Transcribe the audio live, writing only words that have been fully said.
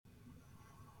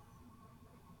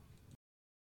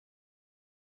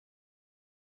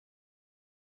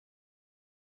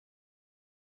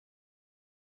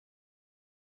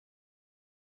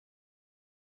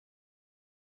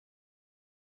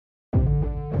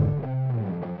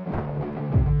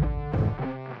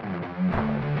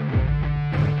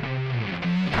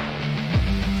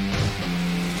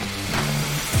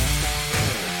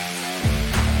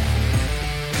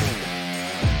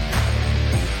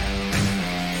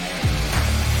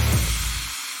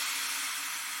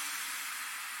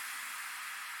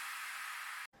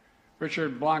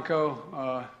Richard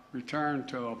Blanco returned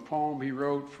to a poem he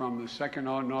wrote from the second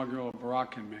inaugural of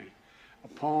Barack and me. A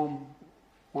poem,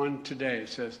 one today. It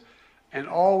says, and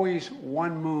always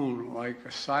one moon like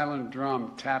a silent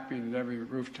drum tapping at every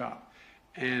rooftop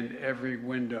and every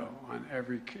window on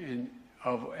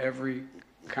of every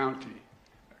country.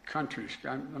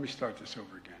 Let me start this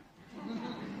over again.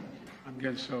 I'm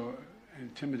getting so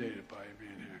intimidated by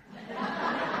being here.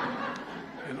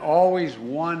 And always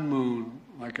one moon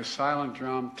like a silent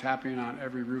drum tapping on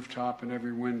every rooftop and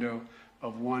every window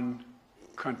of one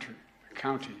county.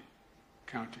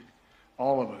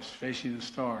 All of us facing the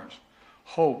stars.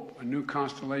 Hope, a new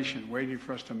constellation waiting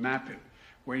for us to map it,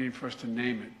 waiting for us to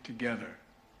name it together.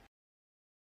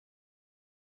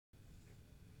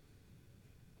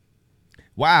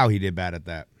 Wow, he did bad at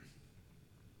that.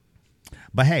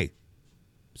 But hey,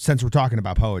 since we're talking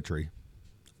about poetry,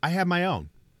 I have my own.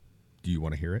 Do you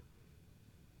want to hear it?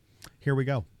 Here we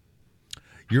go.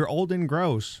 You're old and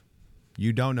gross.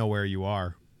 You don't know where you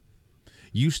are.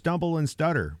 You stumble and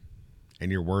stutter,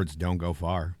 and your words don't go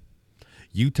far.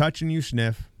 You touch and you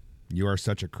sniff. You are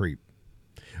such a creep.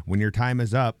 When your time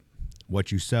is up,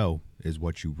 what you sow is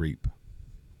what you reap.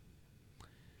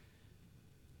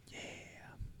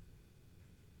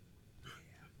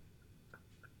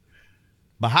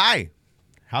 But hi,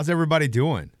 how's everybody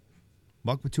doing?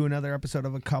 Welcome to another episode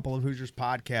of A Couple of Hoosiers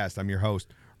podcast. I'm your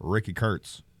host, Ricky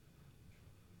Kurtz.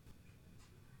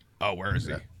 Oh, where is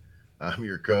he? I'm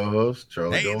your co-host,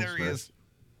 Charlie Goldsmith. There he is.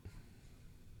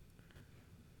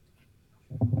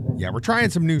 Yeah, we're trying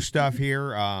some new stuff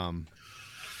here.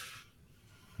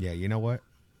 Yeah, you know what?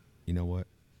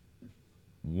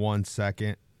 One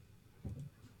second. I'm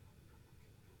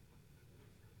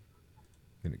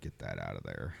going to get that out of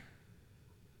there.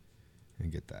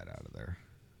 And get that out of there.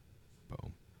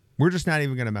 Boom. We're just not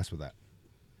even going to mess with that.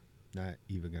 Not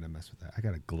even going to mess with that. I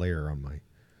got a glare on my...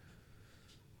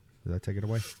 Did that take it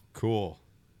away? Cool.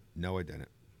 No, it didn't.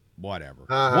 Whatever.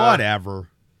 Whatever.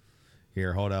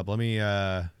 Here, hold up. Let me...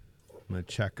 I'm going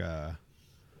to check the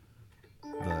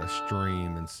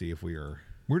stream and see if we're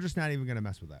just not even going to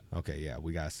mess with that. Okay, yeah,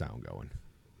 we got sound going.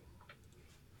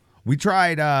 We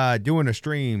tried doing a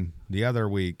stream the other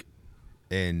week,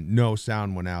 and no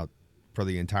sound went out for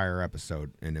the entire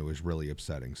episode, and it was really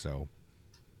upsetting. So,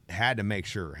 had to make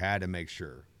sure.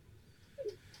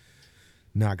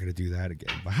 Not going to do that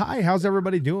again. But hi, how's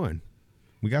everybody doing?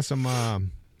 We got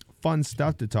some fun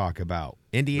stuff to talk about.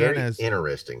 Indiana's very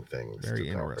interesting things.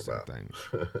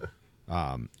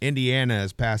 Indiana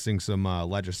is passing some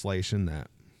legislation that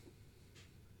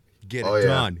get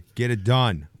it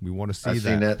done. We want to see that.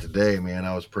 I seen that today, man.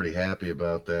 I was pretty happy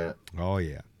about that. Oh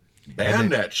yeah, ban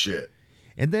that shit.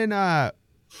 And then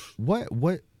what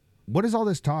is all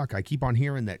this talk? I keep on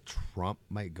hearing that Trump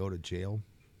might go to jail.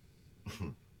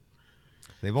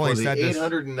 They've only said this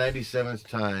 897th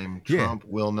time. Trump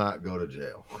will not go to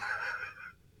jail.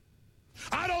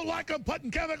 I don't like them putting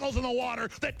chemicals in the water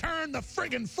that turn the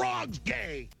friggin' frogs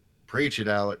gay. Preach it,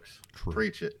 Alex. True.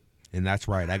 Preach it. And that's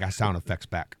right. I got sound effects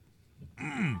back.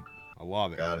 I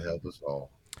love it. God help us all.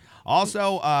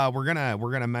 Also, we're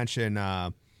gonna mention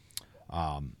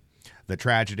the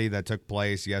tragedy that took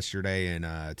place yesterday in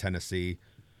Tennessee.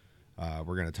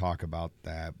 We're going to talk about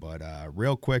that. But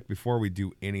real quick, before we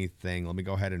do anything, let me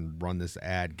go ahead and run this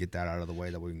ad, get that out of the way,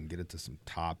 that we can get into some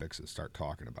topics and start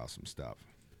talking about some stuff.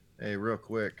 Hey, real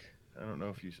quick. I don't know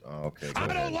if you... Oh, okay. I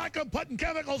don't like them putting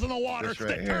chemicals in the water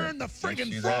that turn the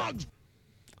friggin' frogs.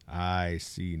 I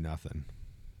see nothing.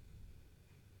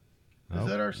 Is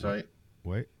that our site?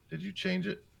 Wait. Did you change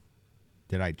it?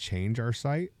 Did I change our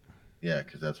site? Yeah,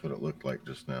 because that's what it looked like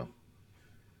just now.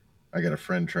 I got a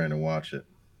friend trying to watch it.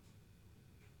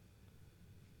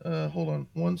 Hold on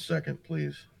 1 second,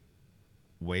 please.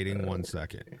 Waiting 1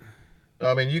 second.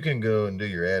 I mean, you can go and do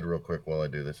your ad real quick while I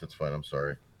do this. It's fine. I'm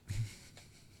sorry.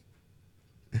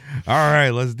 All right,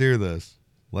 let's do this.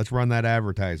 Let's run that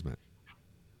advertisement.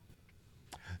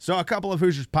 So, A Couple of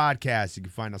Hoosiers podcasts. You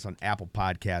can find us on Apple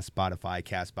Podcasts, Spotify,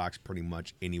 CastBox, pretty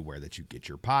much anywhere that you get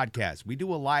your podcasts. We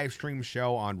do a live stream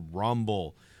show on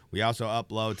Rumble. We also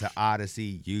upload to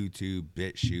Odyssey, YouTube,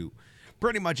 BitChute,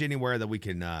 pretty much anywhere that we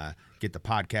can get the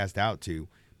podcast out to.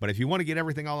 But if you want to get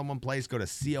everything all in one place, go to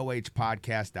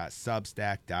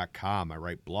cohpodcast.substack.com. I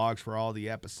write blogs for all the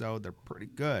episodes. They're pretty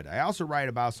good. I also write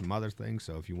about some other things,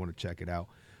 so if you want to check it out,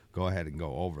 go ahead and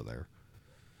go over there.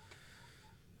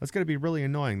 That's going to be really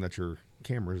annoying that your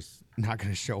camera's not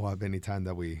going to show up anytime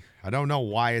that I don't know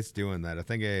why it's doing that. I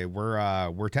think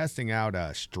we're testing out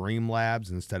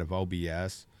Streamlabs instead of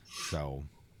OBS, so...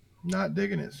 Not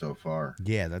digging it so far.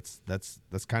 Yeah, that's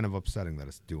kind of upsetting that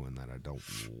it's doing that. I don't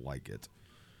like it.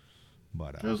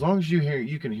 But As long as you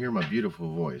can hear my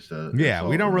beautiful voice. That's yeah, all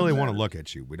we that don't really matters. want to look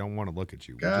at you. We don't want to look at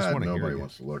you. We just God, want to hear nobody you.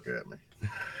 wants to look at me.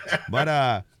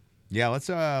 But yeah, let's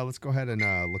go ahead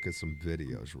and look at some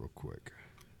videos real quick,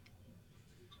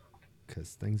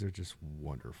 because things are just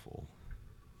wonderful.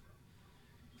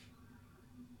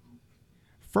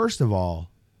 First of all,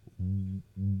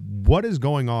 what is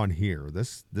going on here?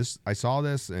 This I saw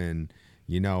this, and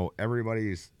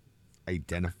everybody's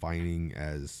identifying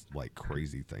as like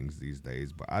crazy things these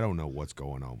days, but I don't know what's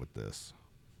going on with this.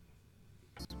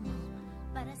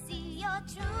 But I see your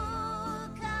true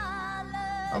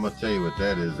colors. I'm gonna tell you what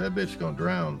that is. That bitch gonna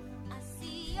drown. I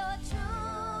see your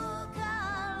true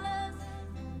colors.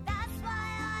 That's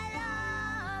why I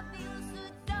love you. So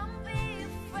don't be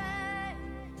afraid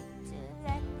to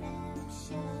let them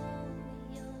show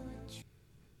your true.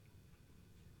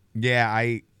 Yeah,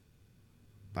 I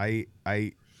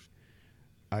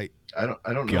don't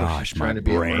know. if Gosh, she's my trying to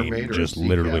be a brain mermaid or a just sea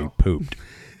literally cow. pooped.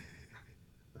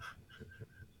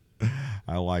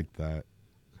 I like that.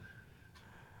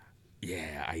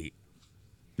 Yeah,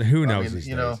 who knows I mean, these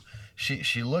you days? know,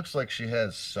 she looks like she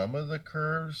has some of the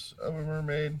curves of a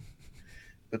mermaid,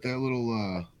 but that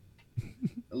little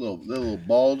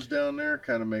bulge down there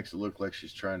kind of makes it look like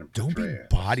she's trying to Don't be portray a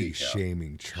body sea cow.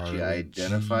 shaming, Charlie. She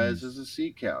identifies Jeez. as a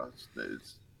sea cow.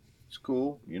 It's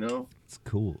cool, you know. It's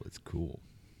cool. It's cool.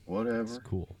 Whatever. It's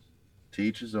cool. To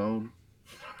each his own.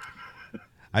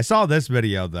 I saw this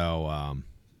video though.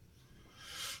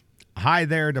 Hi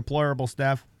there, deplorable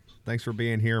Steph. Thanks for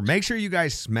being here. Make sure you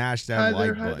guys smash that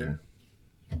like button.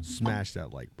 Smash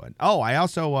that like button. Oh, I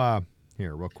also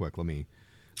here real quick. Let me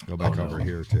go back over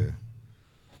here to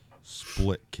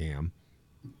split cam.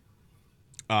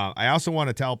 I also want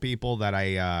to tell people that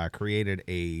I created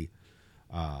a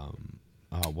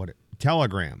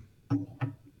Telegram.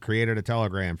 Created a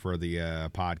Telegram for the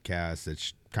podcast.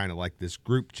 It's kind of like this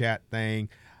group chat thing.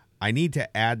 I need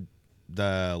to add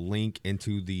the link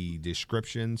into the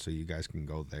description so you guys can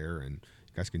go there and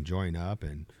you guys can join up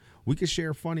and we can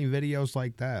share funny videos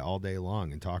like that all day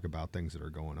long and talk about things that are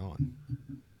going on.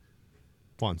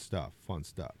 Fun stuff. Fun.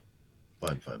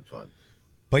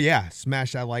 But yeah,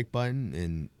 smash that like button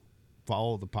and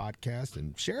follow the podcast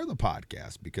and share the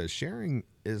podcast because sharing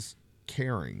is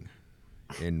caring.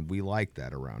 And we like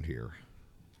that around here.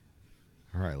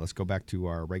 All right, let's go back to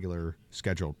our regular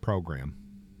scheduled program.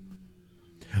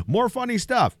 More funny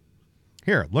stuff.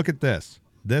 Here, look at this.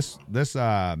 This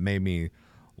made me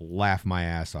laugh my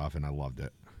ass off, and I loved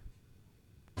it.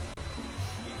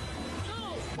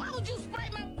 Why would you spray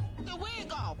the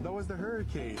wig off? That was the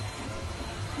hurricane.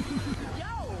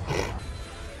 Yo!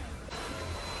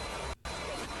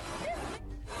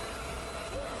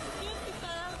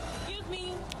 Excuse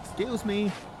me. Excuse me.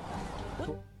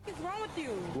 What is wrong with you?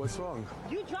 What's wrong?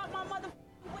 You dropped my mother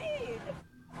wig.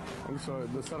 I'm sorry,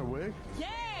 that's not a wig?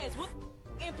 Yes. What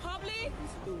in public?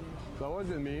 That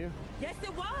wasn't me. Yes,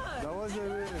 it was. That wasn't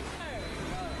me.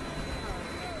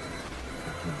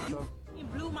 So, You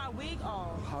blew my wig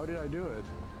off. how did I do it?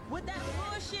 With that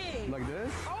bullshit. Like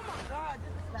this? Oh my God.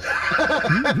 This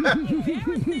is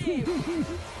embarrassing.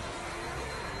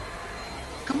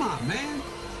 Come on, man.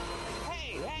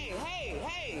 Hey.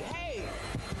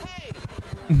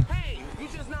 Hey, you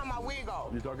just knocked my wig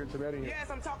off. You talking to me? I didn't hear- Yes,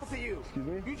 I'm talking to you. Excuse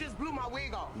me? You just blew my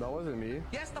wig off. That wasn't me.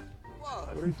 Yes, the was.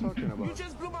 What are you talking about? You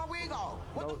just blew my wig off.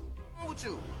 What the wrong with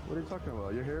you? What are you talking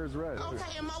about? Your hair is red.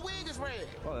 Okay, and my wig is red.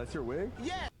 Oh, that's your wig?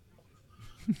 Yeah.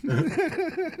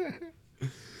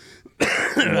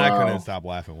 I couldn't stop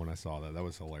laughing when I saw that. That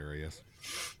was hilarious.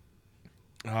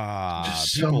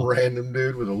 Just some random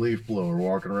dude with a leaf blower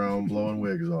walking around blowing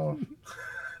wigs off.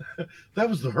 That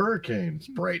was the hurricane. It's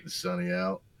bright and sunny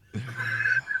out.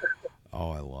 Oh,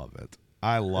 I love it.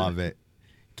 I love it.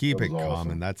 Keep That it was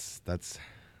coming. awesome.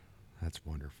 That's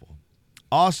wonderful.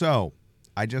 Also,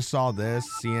 I just saw this.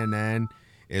 CNN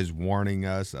is warning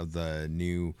us of the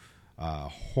new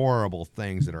horrible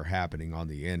things that are happening on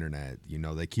the internet. You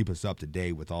know, they keep us up to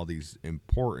date with all these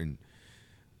important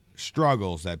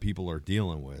struggles that people are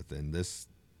dealing with. And this,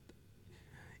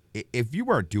 if you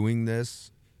are doing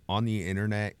this on the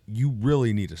internet, you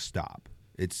really need to stop.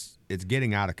 It's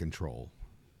getting out of control.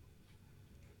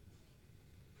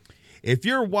 If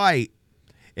you're white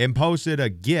and posted a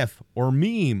GIF or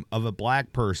meme of a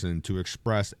black person to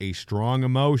express a strong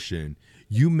emotion,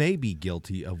 you may be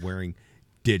guilty of wearing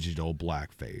digital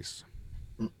blackface.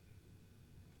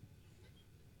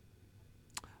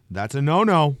 That's a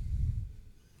no-no.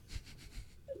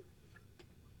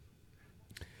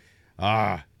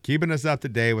 Keeping us up to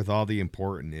date with all the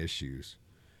important issues.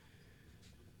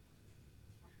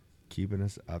 Keeping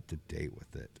us up to date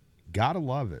with it. Gotta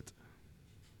love it.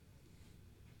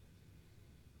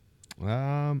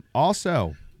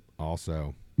 Also,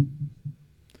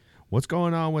 what's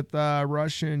going on with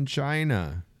Russia and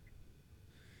China?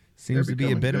 Seems They're to be a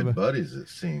becoming bit good of a. buddies. It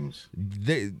seems.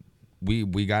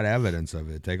 We got evidence of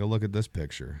it. Take a look at this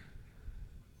picture.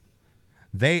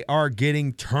 They are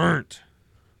getting turned.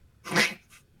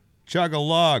 Chug a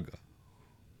lug.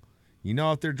 You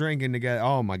know if they're drinking together.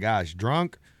 Oh my gosh,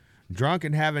 drunk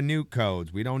and having nuke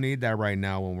codes. We don't need that right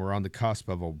now when we're on the cusp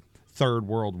of a third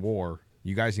world war.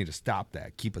 You guys need to stop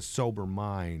that. Keep a sober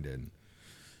mind and.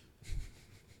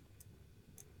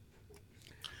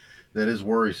 That is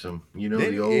worrisome. You know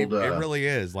It, the old. it really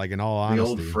is. Like in all the honesty,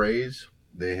 old phrase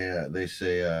they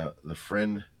say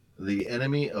the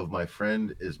enemy of my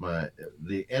friend is my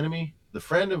the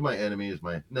friend of my enemy is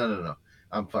my no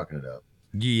I'm fucking it up.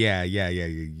 Yeah.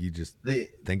 You just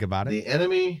think about it. The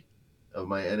enemy of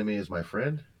my enemy is my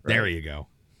friend, right? There you go.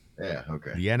 Yeah,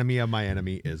 okay. The enemy of my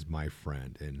enemy is my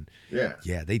friend, and Yeah,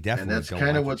 they definitely. and that's don't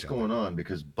kind of like what's each other. going on,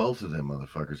 because both of them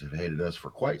motherfuckers have hated us for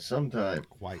quite some time.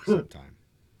 Quite some time.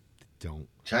 Don't.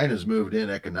 China's moved in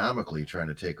economically trying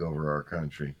to take over our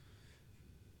country,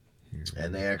 Here.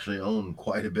 and they actually own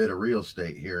quite a bit of real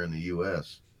estate here in the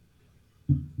U.S.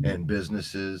 and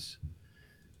businesses.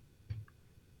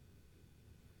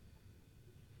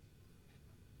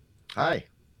 Hi.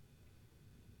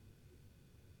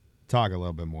 Talk a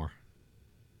little bit more.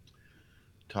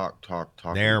 Talk.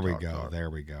 There we talk, go. talk. There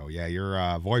we go. Yeah,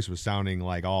 your voice was sounding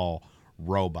like all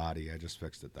robot-y. I just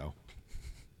fixed it though.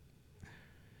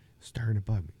 Starting to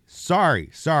bug me.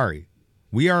 Sorry.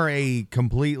 We are a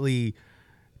completely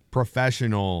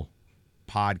professional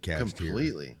podcast here.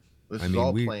 Completely. This I is mean,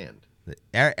 all we- planned.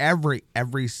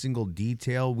 Every single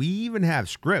detail. We even have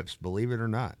scripts, believe it or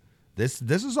not. This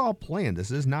is all planned.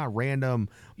 This is not random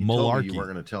You told me malarkey. you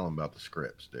weren't going to tell them about the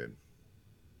scripts, dude.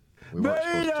 We weren't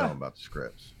supposed to tell them about the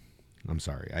scripts. I'm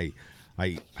sorry.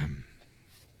 I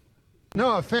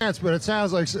No offense, but it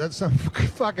sounds like some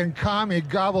fucking commie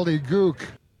gobbledygook.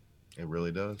 It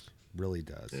really does. really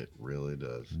does. It really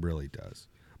does. Really does.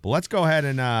 But let's go ahead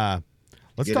and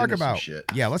let's Get talk into some about shit.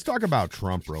 let's talk about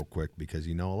Trump real quick, because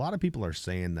a lot of people are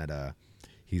saying that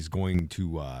he's going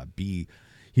to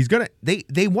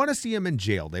they want to see him in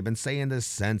jail. They've been saying this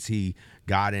since he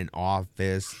got in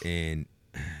office, and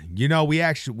we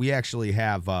actually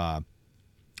have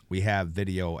we have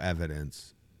video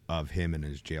evidence of him in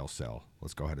his jail cell.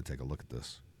 Let's go ahead and take a look at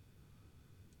this.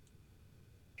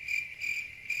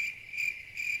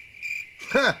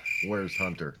 Where's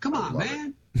Hunter? Come I on, love it.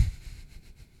 man.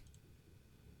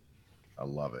 I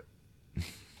love it.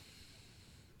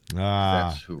 Ah.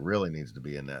 That's who really needs to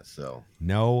be in that cell.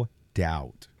 No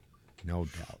doubt.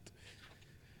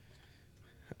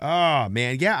 Oh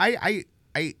man, yeah,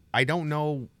 I don't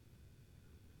know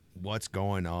what's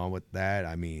going on with that.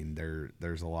 I mean,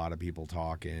 there's a lot of people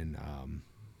talking.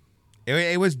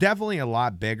 It was definitely a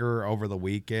lot bigger over the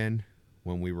weekend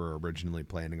when we were originally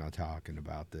planning on talking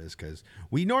about this, because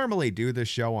we normally do this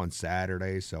show on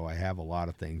Saturday, so I have a lot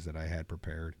of things that I had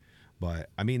prepared. But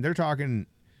I mean, they're talking.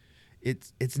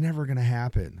 It's never gonna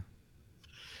happen.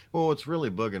 Well, what's really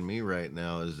bugging me right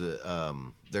now is that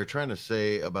they're trying to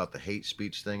say about the hate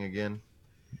speech thing again.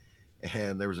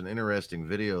 And there was an interesting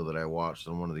video that I watched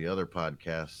on one of the other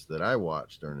podcasts that I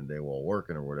watched during the day while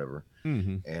working or whatever.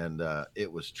 Mm-hmm. And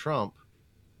it was Trump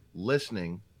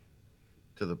listening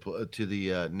to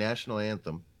the national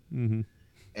anthem, Mm-hmm.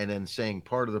 and then saying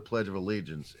part of the Pledge of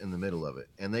Allegiance in the middle of it.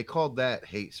 And they called that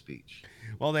hate speech.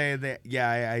 Well,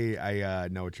 I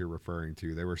know what you're referring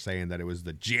to. They were saying that it was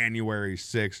the January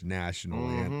 6th national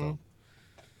anthem.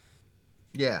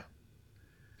 Yeah.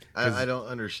 'Cause- I don't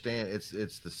understand.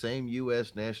 It's the same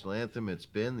U.S. national anthem it's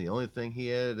been. The only thing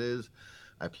he added is,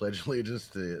 I pledge allegiance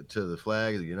to the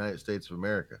flag of the United States of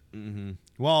America. Mm-hmm.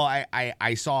 Well,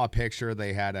 I saw a picture.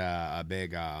 They had a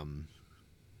big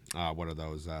what are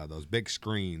those big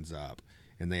screens up,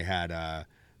 and they had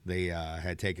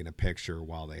taken a picture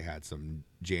while they had some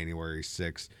January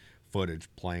 6th footage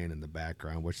playing in the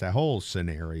background, which that whole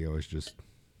scenario is just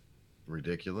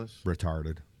Ridiculous.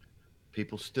 retarded.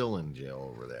 People still in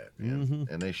jail over that, man.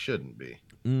 Mm-hmm. And they shouldn't be.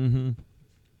 Mm-hmm.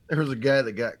 There was a guy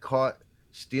that got caught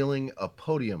stealing a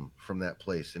podium from that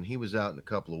place, and he was out in a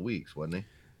couple of weeks, wasn't he?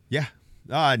 Yeah.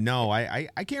 No, I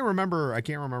can't remember. I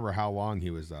can't remember how long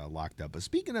he was locked up. But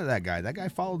speaking of that guy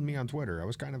followed me on Twitter. I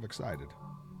was kind of excited.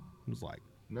 I was like,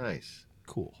 Nice.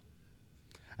 cool.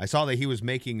 I saw that he was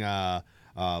making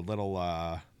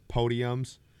little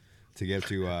podiums to give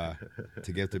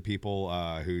to people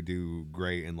who do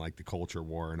great in like the culture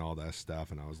war and all that stuff.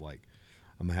 And I was like,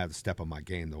 I'm gonna have to step on my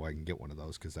game though. I can get one of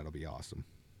those because that'll be awesome.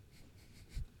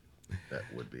 That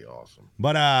would be awesome.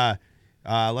 But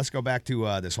Let's go back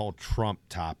to this whole Trump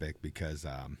topic because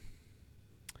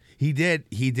he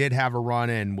did have a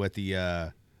run-in with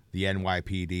the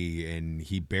NYPD, and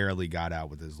he barely got out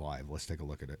with his life. Let's take a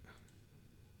look at it.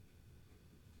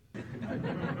 Do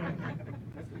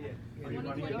you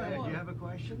have a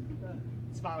question?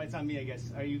 Spotlight's on me, I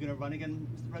guess. Are you going to run again,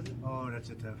 Mr. President? Oh, that's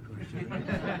a tough question.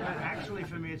 Actually,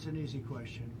 for me, it's an easy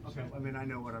question. Okay. So, I mean, I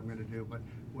know what I'm going to do, but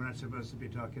we're not supposed to be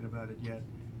talking about it yet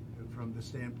from the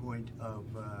standpoint of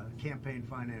campaign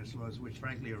finance laws, which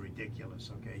frankly are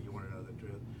ridiculous, okay? You want to know the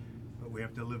truth. But we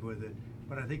have to live with it.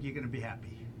 But I think you're going to be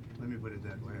happy. Let me put it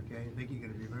that way, okay? I think you're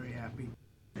going to be very happy.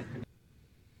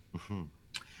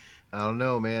 I don't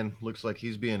know, man. Looks like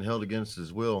he's being held against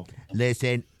his will.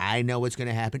 Listen, I know what's going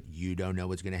to happen. You don't know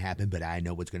what's going to happen, but I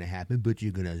know what's going to happen. But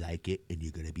you're going to like it, and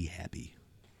you're going to be happy.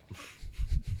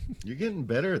 You're getting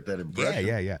better at that impression.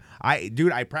 Yeah.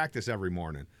 I practice every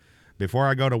morning. Before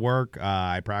I go to work,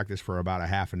 I practice for about a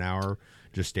half an hour,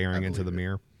 just staring into the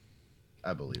mirror.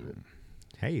 I believe it.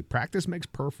 Hey, practice makes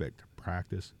perfect.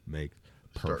 Practice makes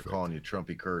perfect. Start calling you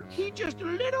Trumpy Kurt. He's just a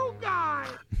little guy.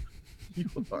 You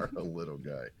are a little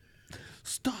guy.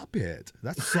 Stop it.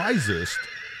 That's sizist.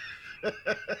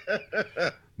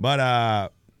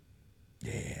 But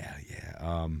yeah.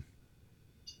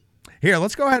 Here,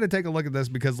 let's go ahead and take a look at this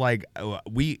because like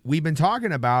we've been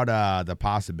talking about the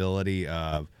possibility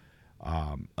of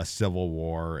a civil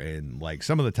war and like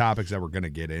some of the topics that we're going to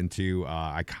get into.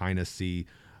 I kind of see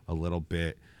a little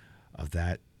bit of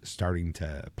that starting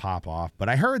to pop off. But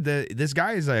I heard that this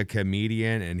guy is a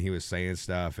comedian and he was saying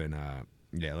stuff and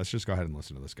yeah, let's just go ahead and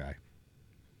listen to this guy.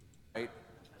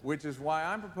 Which is why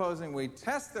I'm proposing we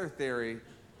test their theory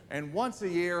and once a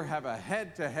year have a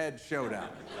head-to-head showdown.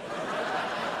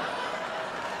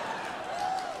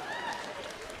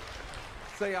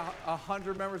 Say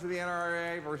 100 members of the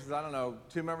NRA versus, I don't know,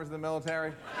 2 members of the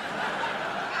military.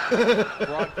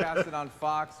 Broadcasted on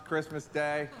Fox Christmas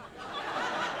Day.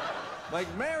 Like,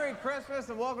 Merry Christmas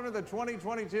and welcome to the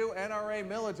 2022 NRA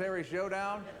Military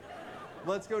Showdown.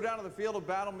 Let's go down to the field of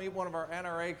battle, meet one of our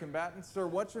NRA combatants. Sir,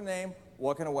 what's your name?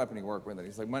 What kind of weapon do you work with? And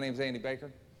he's like, my name's Andy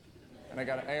Baker, and I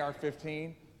got an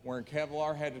AR-15, wearing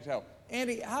Kevlar head to toe.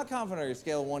 Andy, how confident are you,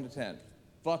 scale of 1 to 10?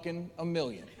 Fucking a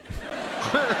million.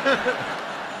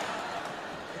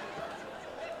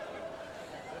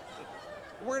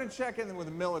 We're gonna check in with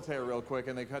the military real quick,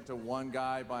 and they cut to one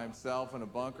guy by himself in a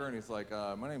bunker, and he's like,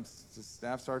 my name's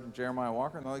Staff Sergeant Jeremiah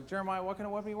Walker. And they're like, Jeremiah, what kind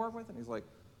of weapon do you work with? And he's like,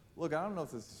 look, I don't know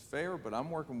if this is fair, but I'm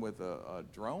working with a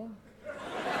drone.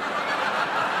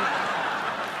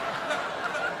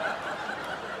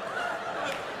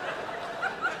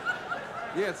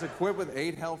 Yeah, it's equipped with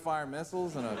 8 Hellfire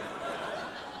missiles and a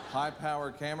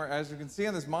high-powered camera. As you can see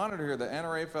on this monitor here, the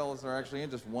NRA fellas are actually in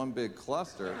just one big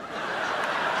cluster.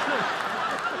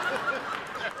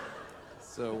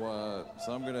 So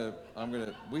I'm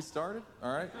gonna, we started,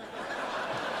 all right?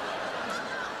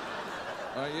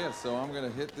 Yeah, so I'm gonna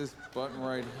hit this button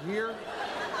right here.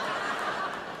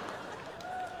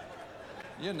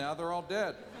 Yeah, now they're all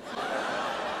dead.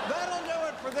 That'll do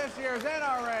it for this year's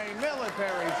NRA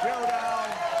Military Showdown.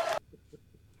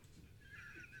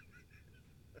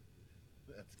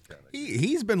 That's kind of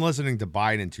He's been listening to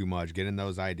Biden too much, getting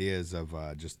those ideas of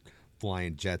just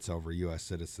flying jets over U.S.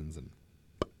 citizens and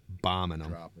bombing them.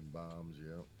 dropping bombs,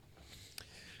 yep.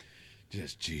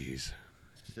 Just jeez.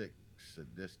 Sick,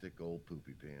 sadistic old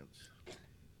poopy pants.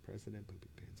 President Poopy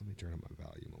Pants. Let me turn up my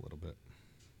volume a little bit.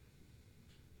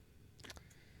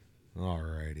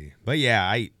 Alrighty, but yeah,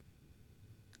 I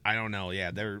don't know. Yeah,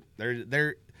 there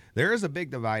is a big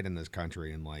divide in this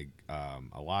country, and like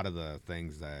a lot of the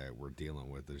things that we're dealing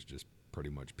with is just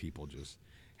pretty much people just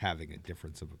having a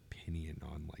difference of opinion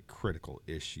on like critical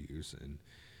issues. And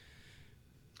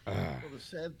Well, the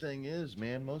sad thing is,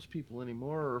 man, most people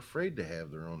anymore are afraid to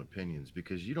have their own opinions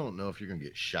because you don't know if you're going to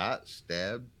get shot,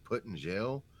 stabbed, put in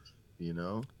jail, you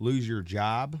know, lose your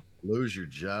job.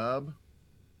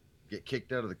 Get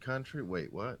kicked out of the country.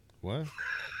 Wait, what? What?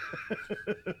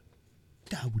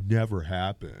 That would never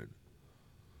happen.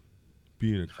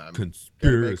 Being a Gotta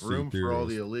conspiracy make room theorist. for all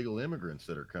the illegal immigrants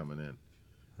that are coming in.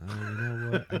 You know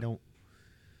what? I don't.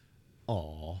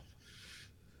 Aw.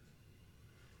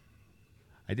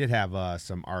 I did have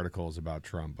some articles about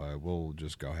Trump, but we'll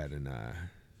just go ahead and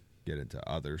get into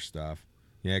other stuff.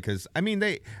 Yeah, because I mean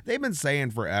they've been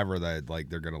saying forever that like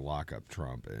they're gonna lock up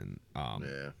Trump, and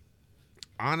Yeah.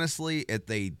 honestly, if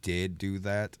they did do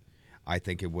that, I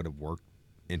think it would have worked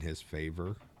in his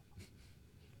favor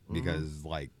because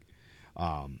like.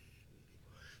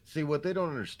 See, what they don't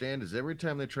understand is every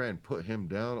time they try and put him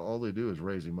down, all they do is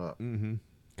raise him up.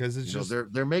 Because it's You know,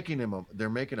 just they're making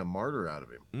a martyr out of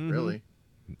him. Really,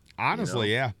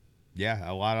 Honestly, yeah.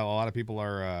 A lot of people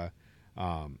are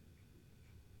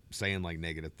saying like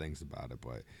negative things about it,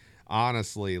 but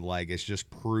honestly, like it's just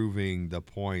proving the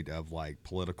point of like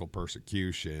political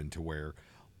persecution to where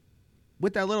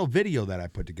with that little video that I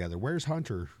put together, where's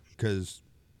Hunter? Because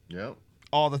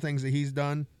all the things that he's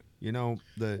done, you know,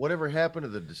 whatever happened to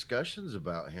the discussions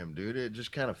about him, dude? It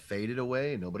just kind of faded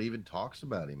away. Nobody even talks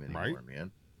about him anymore,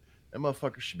 man. That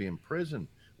motherfucker should be in prison.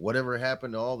 Whatever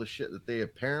happened to all the shit that they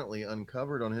apparently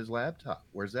uncovered on his laptop?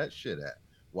 Where's that shit at?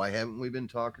 Why haven't we been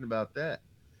talking about that?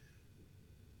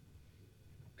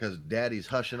 Because Daddy's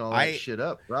hushing all that shit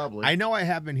up, probably. I know I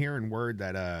have been hearing word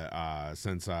that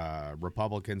since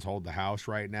Republicans hold the House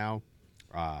right now,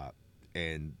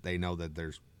 and they know that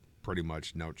there's pretty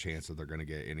much no chance that they're going to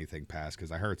get anything passed,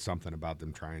 because I heard something about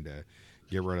them trying to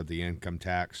get rid of the income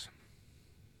tax.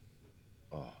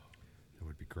 Oh, that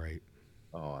would be great.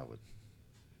 Oh, I would.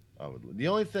 The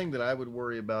only thing that I would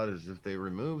worry about is if they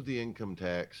remove the income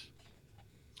tax,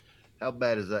 how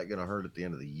bad is that going to hurt at the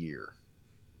end of the year?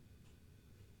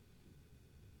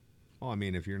 Well, I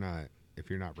mean, if you're not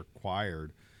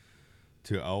required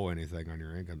to owe anything on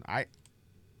your income, I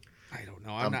don't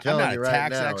know. I'm not telling you a right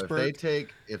tax now, expert.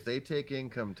 if they take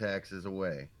income taxes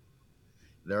away,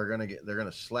 they're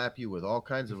gonna slap you with all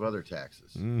kinds of other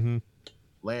taxes,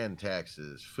 land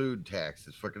taxes, food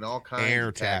taxes, fucking all kinds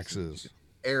of taxes.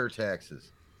 Air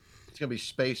taxes. It's gonna be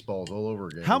Spaceballs all over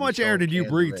again. How much air did you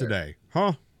breathe today?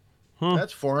 Huh?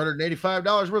 That's $485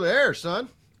 worth of air, son.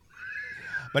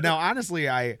 But no, honestly,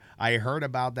 I heard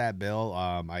about that bill.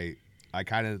 I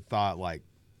kind of thought like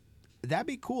that'd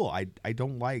be cool. I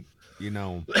don't like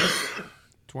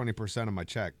 20% of my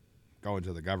check going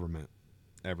to the government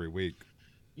every week.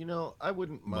 I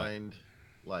wouldn't mind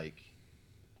like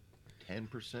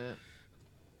 10%,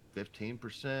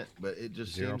 15%, but it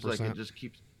just 0%. seems like it just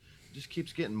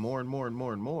keeps getting more and more and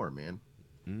more and more, man.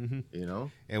 Mm-hmm.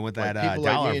 And with Like that people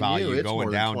dollar like me and value you, it's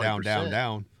going more than down, 20%.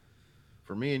 down.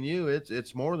 For me and you,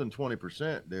 it's more than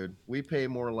 20%, dude. We pay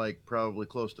more like probably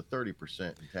close to 30%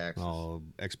 in taxes. Oh,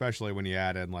 especially when you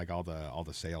add in like all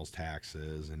the sales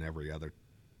taxes and every other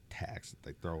tax that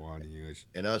they throw on you.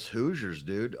 And us Hoosiers,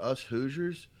 dude,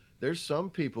 there's some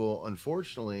people,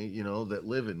 unfortunately, that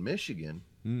live in Michigan,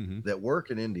 that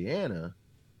work in Indiana,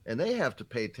 and they have to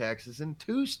pay taxes in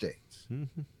 2 states.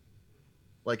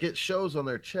 Like it shows on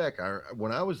their check.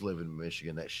 When I was living in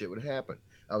Michigan, that shit would happen.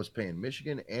 I was paying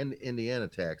Michigan and Indiana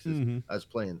taxes. I was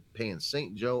paying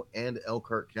St. Joe and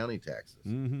Elkhart County taxes.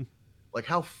 Like,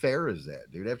 how fair is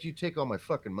that, dude? After you take all my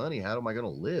fucking money, how am I going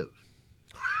to live?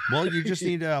 Well, you just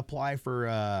need to apply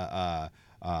for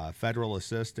federal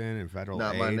assistance and federal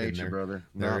Not aid. my nature, brother.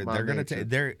 They're going to take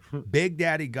their Big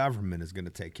Daddy government is going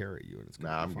to take care of you, and it's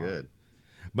going to be I'm fine. good.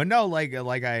 But no, like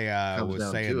I Comes was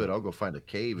down saying, to it, I'll go find a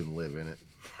cave and live in it.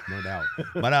 No doubt.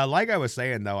 But like I was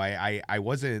saying though, I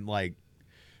wasn't like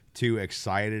too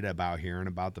excited about hearing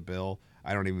about the bill.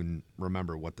 I don't even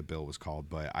remember what the bill was called,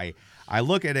 but I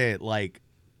look at it like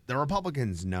the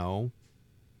Republicans know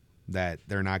that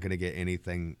they're not going to get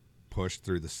anything pushed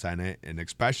through the Senate, and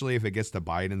especially if it gets to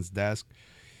Biden's desk,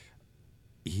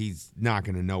 he's not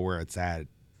going to know where it's at,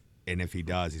 and if he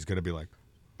does, he's going to be like,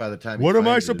 by the time, what am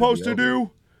I supposed to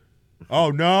do?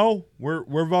 Oh no,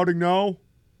 we're voting no.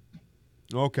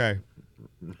 Okay,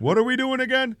 what are we doing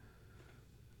again?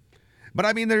 But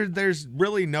I mean, there's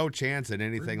really no chance in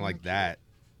anything like that.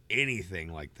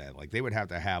 Anything like that. Like they would have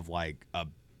to have like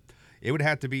it would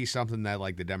have to be something that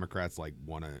like the Democrats like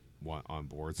want on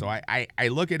board. So I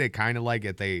look at it kind of like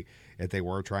if they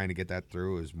were trying to get that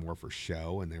through, it was more for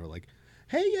show, and they were like,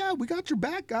 hey, yeah, we got your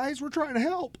back, guys. We're trying to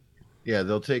help. Yeah,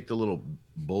 they'll take the little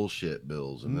bullshit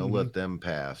bills and they'll let them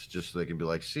pass just so they can be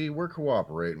like, see, we're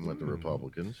cooperating with the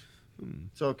Republicans.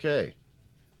 It's okay.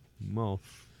 Well,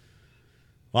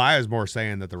 I was more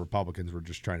saying that the Republicans were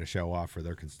just trying to show off for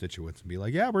their constituents and be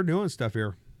like, yeah, we're doing stuff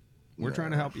here. We're trying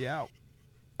to help you out.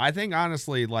 I think,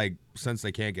 honestly, like, since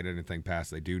they can't get anything passed,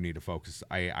 they do need to focus.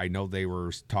 I know they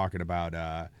were talking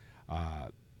about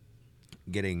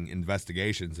getting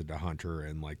investigations into Hunter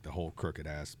and, like, the whole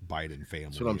crooked-ass Biden family.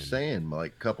 That's what I'm saying.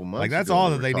 Like, a couple months like, that's ago, all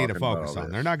we that were they need to talking about focus all on.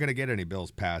 this. They're not going to get any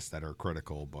bills passed that are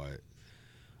critical, but...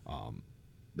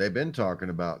 they've been talking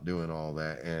about doing all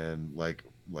that, and like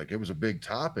it was a big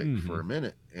topic for a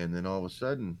minute, and then all of a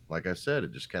sudden, like I said,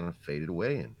 it just kind of faded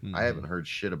away, and I haven't heard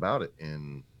shit about it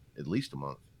in at least a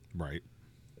month. Right.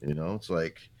 It's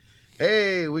like,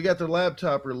 hey, we got the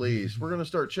laptop release. We're gonna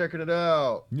start checking it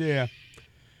out. Yeah.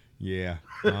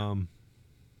 All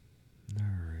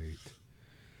right.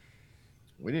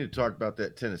 We need to talk about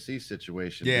that Tennessee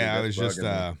situation. Yeah, dude. I was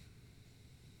That's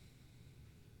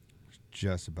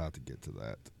just about to get to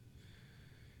that.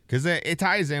 because it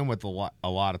ties in with a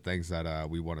lot of things that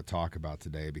we want to talk about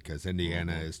today. Because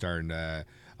Indiana is starting to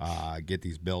get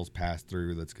these bills passed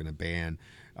through that's going to ban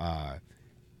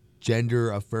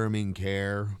gender affirming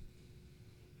care.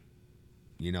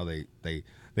 You know, they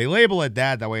label it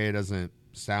that way it doesn't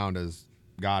sound as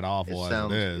god awful as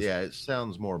it is. Yeah, it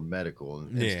sounds more medical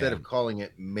instead of calling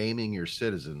it maiming your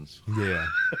citizens. Yeah,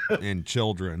 and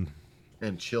children.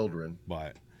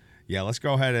 But yeah, let's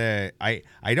go ahead.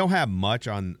 I don't have much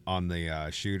on the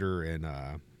shooter in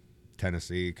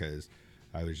Tennessee because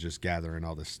I was just gathering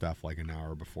all this stuff like an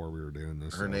hour before we were doing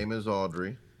this. Her name is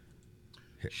Audrey.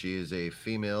 She is a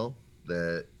female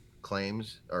that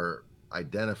claims or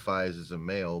identifies as a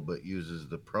male, but uses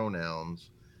the pronouns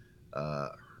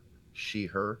she,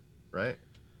 her, right?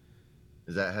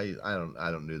 Is that how you? I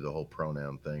don't do the whole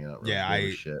pronoun thing. I don't really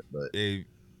give a shit, but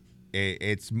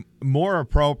it's more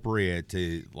appropriate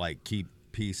to like keep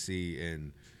PC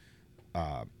and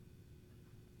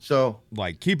so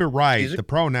like keep it right. The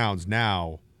pronouns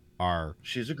now are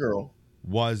she's a girl,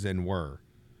 was and were.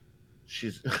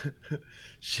 She's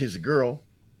a girl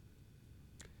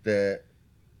that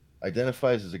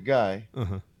identifies as a guy,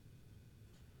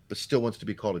 but still wants to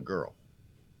be called a girl.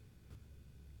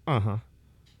 Let's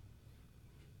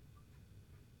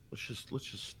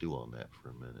just stew on that for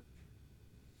a minute.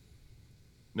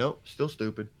 Nope, still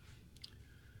stupid.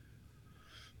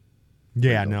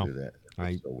 Yeah, Don't no. do that.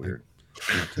 That's so weird.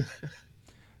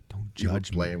 Don't You were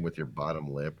judge me. playing with your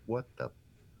bottom lip. What the?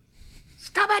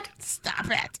 Stop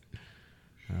it.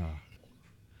 Oh.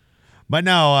 But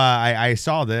no, I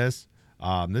saw this.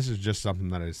 This is just something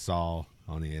that I saw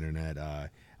on the internet.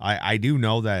 I do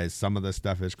know that some of this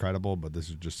stuff is credible, but this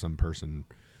is just some person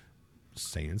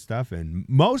saying stuff, and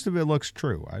most of it looks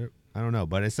true. I don't know,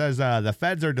 but it says the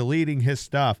feds are deleting his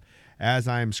stuff as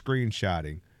I'm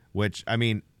screenshotting, which, I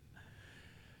mean,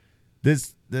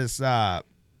 this a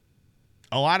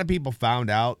lot of people found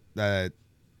out that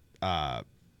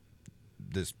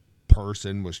this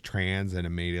person was trans and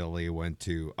immediately went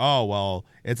to, oh, well,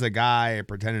 it's a guy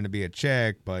pretending to be a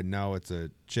chick, but no, it's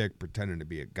a chick pretending to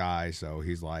be a guy. So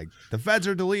he's like, the feds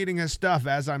are deleting his stuff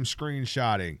as I'm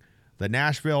screenshotting. The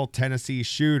Nashville, Tennessee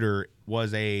shooter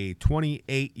was a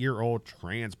 28-year-old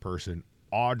trans person,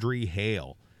 Audrey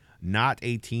Hale, not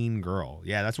a teen girl.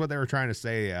 Yeah, that's what they were trying to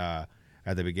say at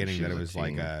the beginning, that it was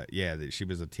like, that she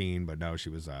was a teen, but no, she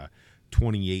was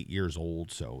 28 years old.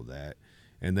 So that,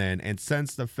 and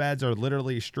since the feds are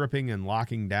literally stripping and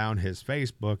locking down his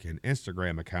Facebook and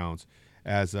Instagram accounts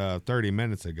as of 30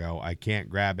 minutes ago, I can't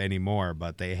grab any more,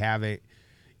 but they haven't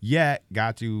yet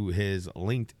got to his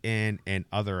LinkedIn and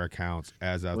other accounts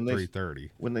as of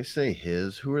 3:30. When they say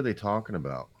his, who are they talking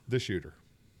about? The shooter.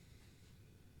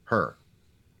 Her.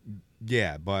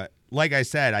 Yeah, but like I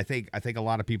said, I think a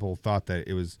lot of people thought that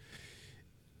it was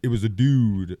a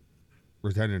dude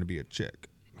pretending to be a chick.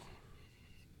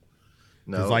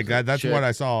 No, like that's what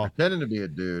I saw. Pretending to be a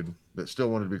dude, but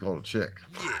still wanted to be called a chick.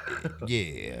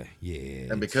 Yeah.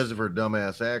 And because of her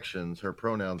dumbass actions, her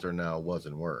pronouns are now was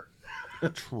and were.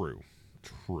 True.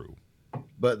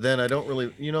 But then I don't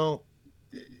really,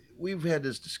 we've had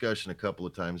this discussion a couple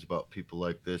of times about people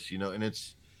like this, and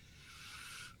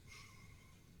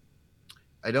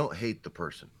I don't hate the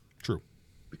person. True.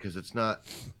 Because it's not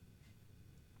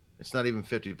even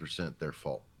 50% their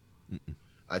fault. Mm-mm.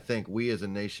 I think we as a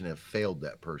nation have failed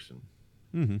that person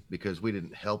because we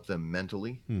didn't help them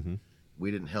mentally. We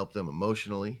didn't help them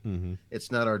emotionally.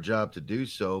 It's not our job to do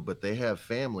so, but they have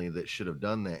family that should have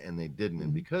done that and they didn't.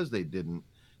 And because they didn't,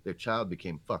 their child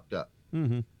became fucked up.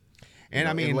 And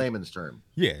I mean, in layman's term.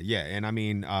 Yeah. And I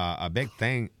mean,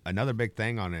 another big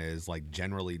thing on it is like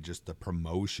generally just the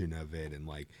promotion of it. And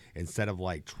like, instead of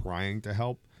like trying to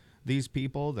help these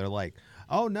people, they're like,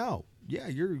 oh no, yeah,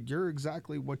 you're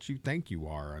exactly what you think you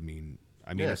are. I mean,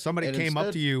 if somebody came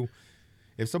up to you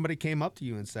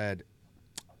and said,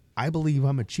 I believe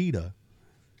I'm a cheetah,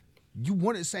 you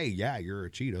wouldn't say, yeah, you're a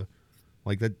cheetah.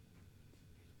 Like that.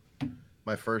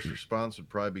 My first response would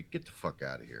probably be, get the fuck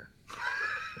out of here.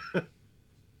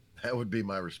 That would be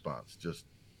my response. Just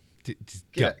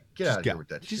get out of here with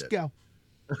that shit. Just go.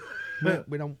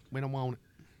 we don't want it.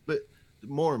 But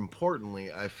more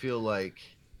importantly, I feel like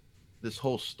this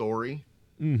whole story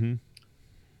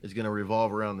is going to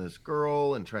revolve around this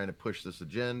girl and trying to push this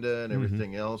agenda and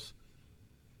everything else.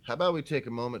 How about we take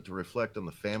a moment to reflect on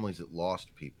the families that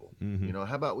lost people?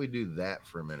 How about we do that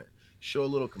for a minute? Show a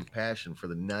little compassion for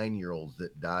the 9-year-olds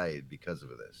that died because of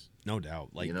this. No doubt.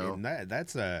 Like, and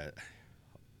that's a...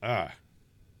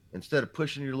 Instead of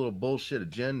pushing your little bullshit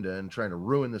agenda and trying to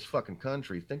ruin this fucking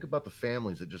country, think about the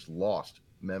families that just lost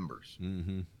members.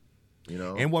 You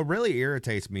know, And what really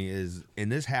irritates me is,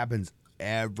 and this happens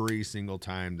every single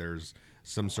time there's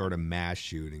some sort of mass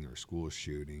shooting or school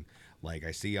shooting. Like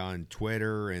I see on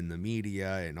Twitter and the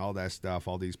media and all that stuff,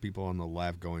 all these people on the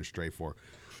left going straight for,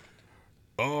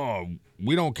 oh,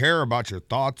 we don't care about your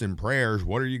thoughts and prayers.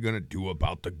 What are you going to do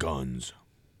about the guns?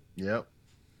 Yep.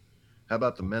 How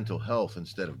about the mental health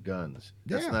instead of guns?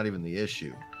 That's Yeah. not even the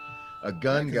issue. A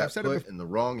gun 'cause got I've said it put in the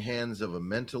wrong hands of a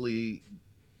mentally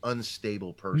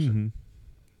unstable person.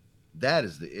 That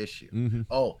is the issue.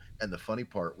 Oh, and the funny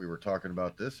part, we were talking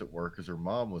about this at work, is her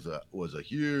mom was a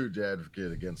huge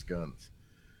advocate against guns,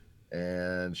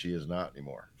 and she is not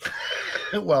anymore.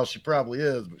 Well, she probably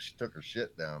is, but she took her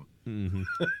shit down.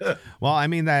 Well, I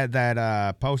mean,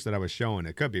 that post that I was showing,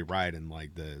 it could be right, and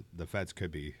like the feds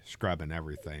could be scrubbing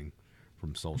everything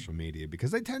from social media,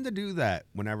 because they tend to do that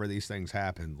whenever these things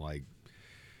happen. Like,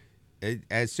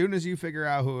 as soon as you figure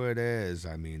out who it is,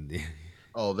 I mean,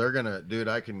 Oh, they're gonna, dude.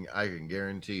 I can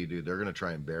guarantee you, dude. They're gonna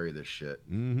try and bury this shit.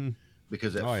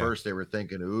 Because at first they were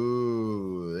thinking,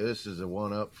 "Ooh, this is a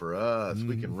one up for us.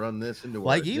 We can run this into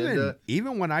like our agenda."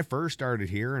 even when I first started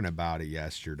hearing about it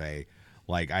yesterday,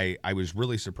 like I was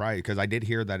really surprised, because I did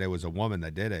hear that it was a woman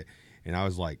that did it, and I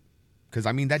was like, because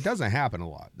I mean that doesn't happen a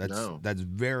lot. That's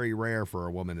very rare for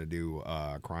a woman to do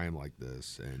a crime like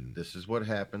this. And this is what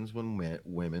happens when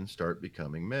women start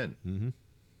becoming men.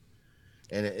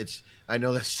 And I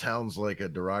know that sounds like a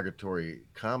derogatory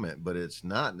comment, but it's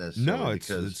not necessarily. No,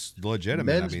 because it's legitimate.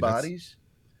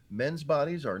 Men's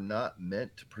bodies are not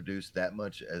meant to produce that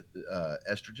much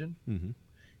estrogen,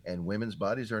 and women's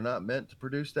bodies are not meant to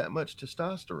produce that much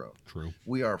testosterone. True.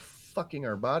 We are fucking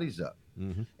our bodies up.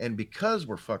 And because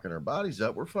we're fucking our bodies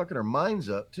up, we're fucking our minds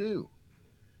up too.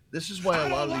 This is why a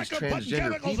lot of these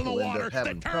transgender people end up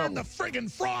having turn the problems.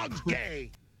 friggin' frogs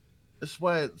gay. That's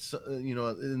why it's,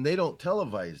 and they don't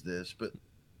televise this, but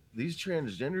these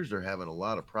transgenders are having a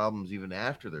lot of problems even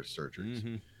after their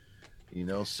surgeries.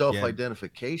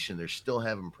 Self-identification, they're still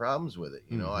having problems with it.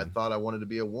 I thought I wanted to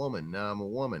be a woman. Now I'm a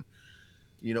woman.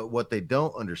 What they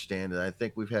don't understand, and I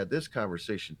think we've had this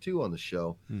conversation too on the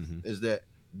show, is that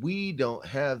we don't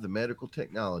have the medical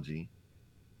technology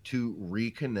to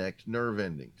reconnect nerve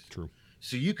endings. True.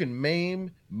 So you can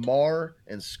maim, mar,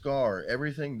 and scar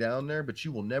everything down there, but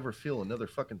you will never feel another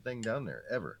fucking thing down there,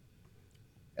 ever.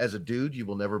 As a dude, you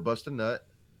will never bust a nut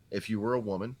if you were a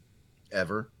woman,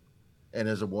 ever. And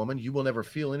as a woman, you will never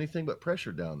feel anything but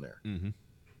pressure down there.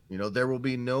 There will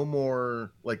be no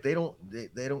more, like, they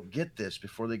don't get this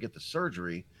before they get the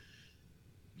surgery.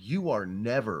 You are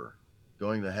never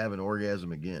going to have an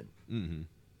orgasm again.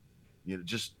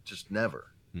 Just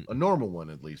never. A normal one,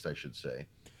 at least, I should say.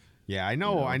 Yeah, I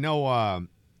know.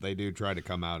 They do try to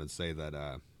come out and say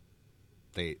that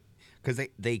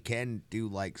they can do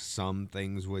like some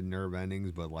things with nerve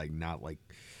endings, but like not like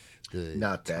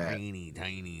not that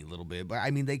tiny little bit. But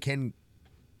I mean, they can.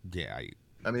 Yeah.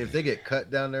 I mean, if they get cut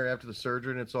down there after the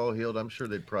surgery and it's all healed, I'm sure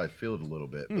they'd probably feel it a little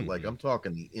bit. But like, I'm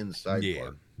talking the inside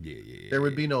part. Yeah. There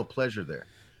would be no pleasure there.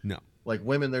 No. Like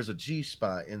women, there's a G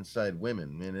spot inside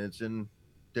women, and it's in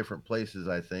different places,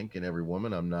 I think, in every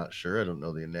woman. I'm not sure. I don't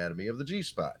know the anatomy of the G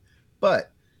spot.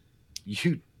 But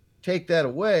you take that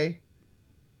away,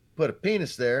 put a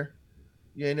penis there,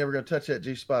 you ain't never going to touch that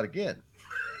G spot again.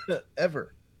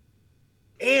 Ever.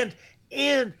 And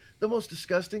the most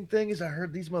disgusting thing is, I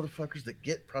heard these motherfuckers that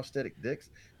get prosthetic dicks,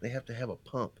 they have to have a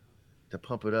pump to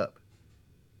pump it up.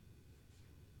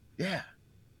 Yeah.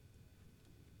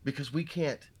 Because we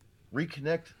can't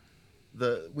reconnect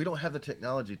we don't have the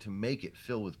technology to make it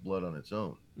fill with blood on its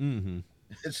own.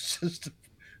 It's just,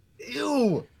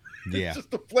 ew. Yeah. It's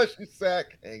just a fleshy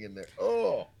sack hanging there.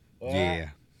 Oh.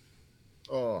 Yeah.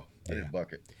 Oh, I need a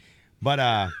bucket.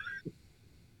 But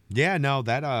yeah, no,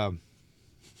 that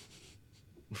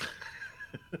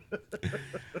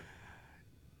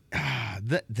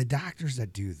the doctors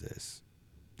that do this,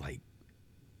 like,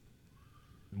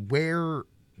 where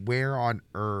on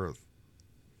earth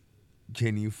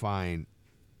can you find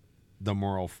the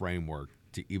moral framework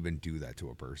to even do that to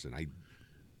a person?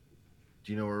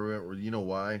 Do you know where we went? You know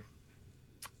why?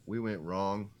 We went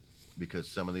wrong because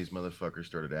some of these motherfuckers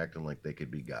started acting like they could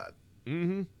be God.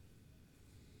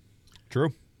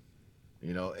 True.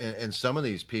 And some of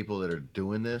these people that are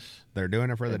doing this, they're doing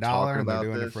it for the dollar, and they're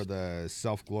doing this, it for the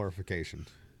self-glorification.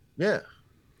 Yeah.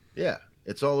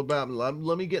 It's all about,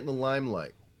 let me get in the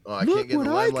limelight. Oh, I can't get in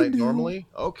the limelight normally?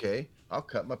 Okay. I'll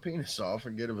cut my penis off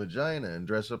and get a vagina and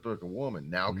dress up like a woman.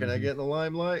 Now can I get in the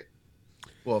limelight?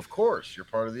 Well, of course. You're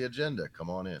part of the agenda. Come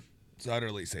on in. It's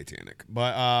utterly satanic.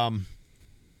 But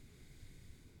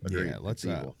Agreed. yeah, let's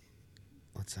It's evil.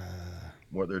 let's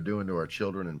What they're doing to our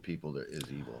children and people is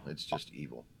evil. It's just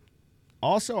evil.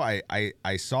 Also, I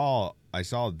saw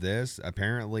this.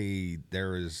 Apparently,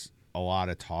 there is a lot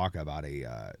of talk about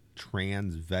a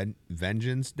trans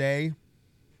vengeance day.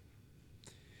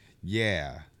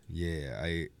 Yeah.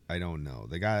 I don't know.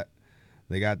 They got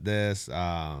this.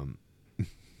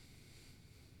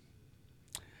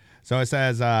 So it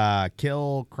says,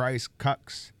 kill Christ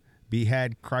cucks,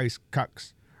 behead Christ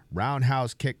cucks,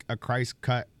 roundhouse kick a Christ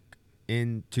cuck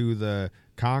into the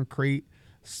concrete,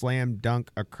 slam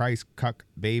dunk a Christ cuck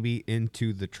baby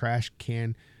into the trash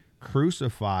can,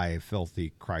 crucify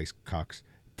filthy Christ cucks,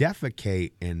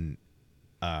 defecate in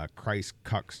Christ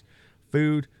cucks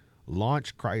food,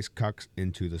 launch Christ cucks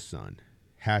into the sun.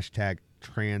 Hashtag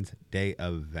Trans Day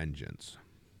of Vengeance.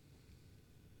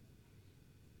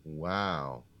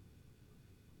 Wow.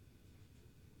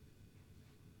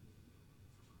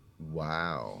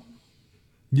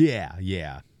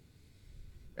 Yeah.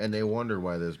 And they wonder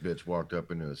why this bitch walked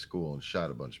up into a school and shot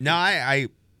a bunch of No,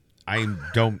 people. I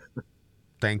don't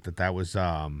think that was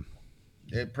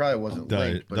It probably wasn't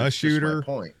linked, but the it's just shooter. my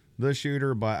point. The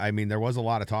shooter, but I mean, there was a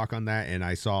lot of talk on that, and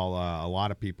I saw a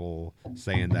lot of people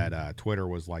saying that Twitter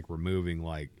was like removing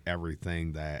like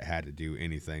everything that had to do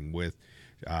anything with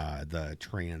the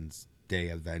Trans Day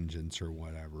of Vengeance or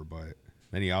whatever. But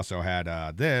then he also had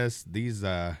this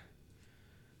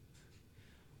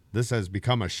has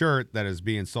become a shirt that is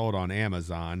being sold on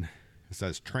Amazon. It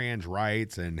says trans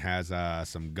rights and has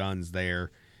some guns there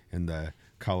in the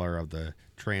color of the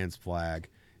trans flag,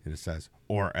 and it says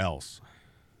or else.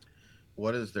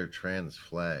 What is their trans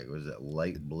flag? Was it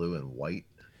light blue and white?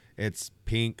 It's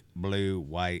pink, blue,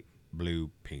 white,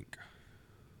 blue, pink.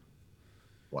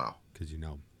 Wow. Because,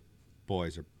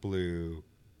 boys are blue,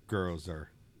 girls are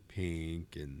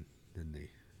pink, and then they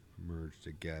merge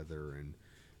together and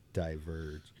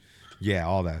diverge. Yeah,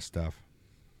 all that stuff.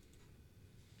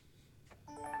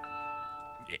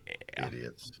 Yeah.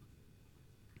 Idiots.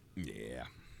 Yeah.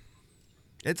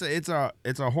 It's a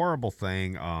horrible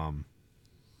thing.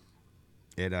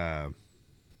 It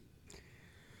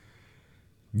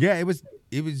was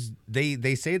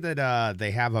they say that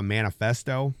they have a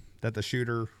manifesto that the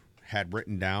shooter had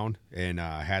written down and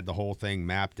had the whole thing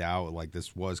mapped out, like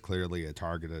this was clearly a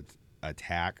targeted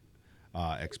attack,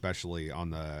 especially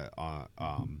on the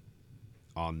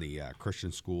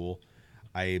Christian school.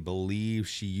 I believe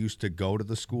she used to go to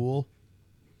the school,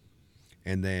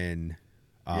 and then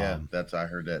I heard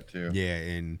that too. Yeah,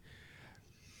 and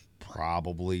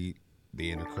probably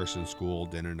being a Christian school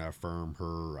didn't affirm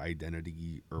her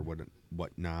identity or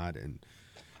whatnot, and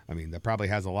I mean that probably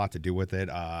has a lot to do with it.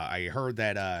 I heard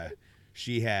that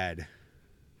she had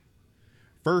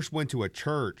first went to a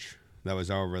church that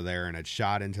was over there and had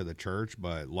shot into the church,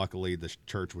 but luckily the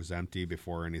church was empty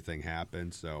before anything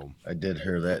happened. So I did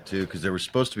hear that too, because there was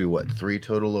supposed to be 3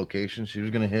 total locations she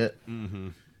was going to hit. Mm-hmm.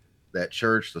 That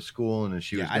church, the school, and then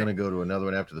she was going to go to another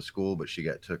one after the school, but she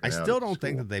got taken out. I still don't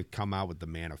think that they've come out with the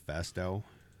manifesto.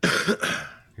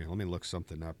 Here, let me look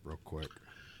something up real quick.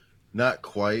 Not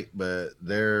quite, but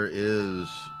there is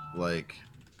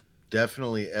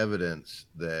definitely evidence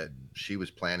that she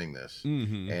was planning this.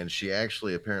 Mm-hmm. And she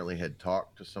actually apparently had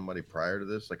talked to somebody prior to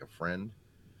this, like a friend,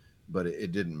 but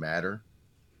it didn't matter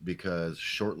because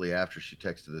shortly after she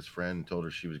texted this friend and told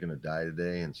her she was going to die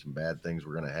today and some bad things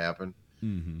were going to happen.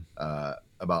 Mm-hmm.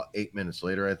 About 8 minutes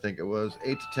later, I think it was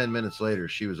 8 to 10 minutes later,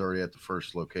 she was already at the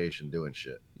first location doing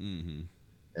shit. Mm-hmm.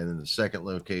 And then the second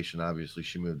location, obviously,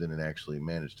 she moved in and actually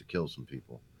managed to kill some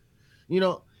people.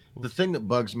 The thing that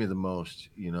bugs me the most,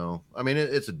 I mean,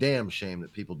 it's a damn shame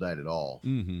that people died at all.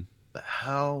 Mm-hmm. But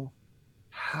how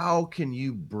can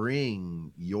you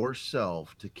bring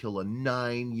yourself to kill a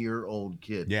 9-year-old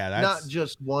kid? Yeah, not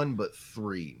just 1, but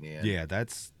 3, man. Yeah,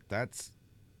 that's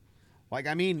like,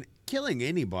 I mean, killing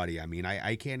anybody. I mean,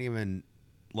 I can't even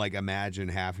imagine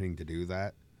having to do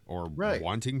that or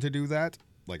wanting to do that.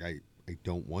 Like, I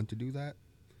don't want to do that.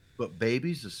 But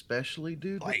babies, especially,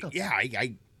 dude.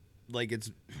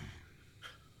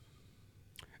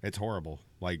 It's horrible.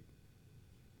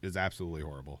 It's absolutely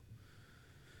horrible.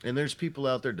 And there's people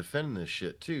out there defending this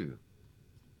shit too.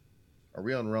 Are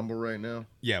we on Rumble right now?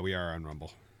 Yeah, we are on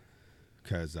Rumble.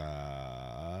 Because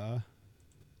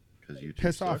YouTube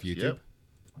piss sucks. off YouTube.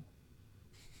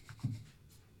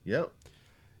 Yep.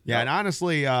 Yeah, and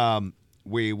honestly,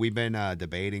 we've been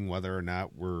debating whether or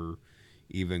not we're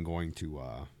even going to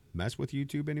mess with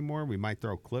YouTube anymore. We might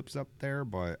throw clips up there,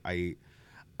 but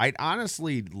I'd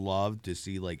honestly love to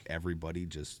see everybody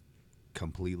just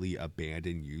completely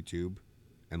abandon YouTube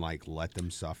and let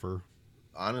them suffer.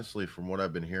 honestly, from what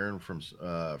I've been hearing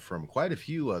from quite a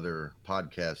few other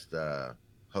podcast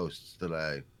hosts that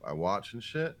I watch and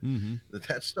shit,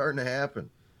 that's starting to happen.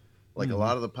 Like a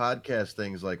lot of the podcast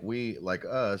things, like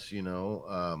us,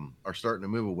 are starting to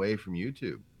move away from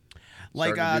YouTube.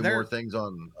 Like Starting to do they're more things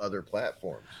on other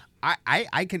platforms.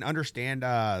 I can understand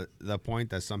the point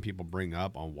that some people bring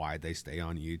up on why they stay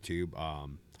on YouTube.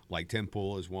 Like Tim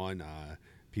Pool is one.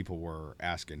 People were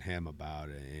asking him about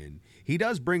it, and he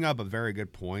does bring up a very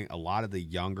good point. A lot of the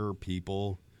younger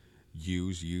people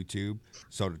use YouTube,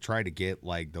 so to try to get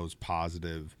like those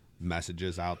positive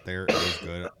messages out there is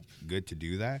good to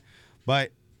do that.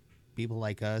 But people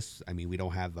like us, I mean, we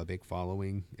don't have a big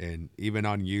following, and even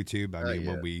on YouTube, I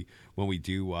mean, when we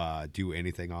do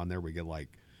anything on there, we get like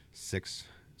 6-7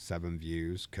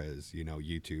 views because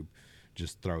YouTube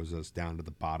just throws us down to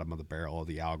the bottom of the barrel of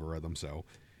the algorithm. So,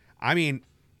 I mean,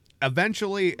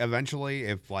 eventually,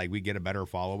 if like we get a better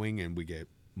following and we get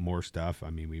more stuff, I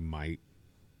mean, we might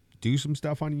do some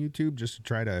stuff on YouTube just to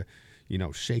try to,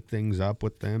 shake things up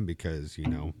with them because,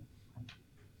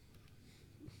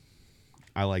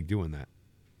 I like doing that.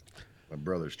 My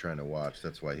brother's trying to watch.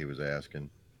 That's why he was asking.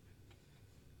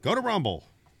 Go to Rumble.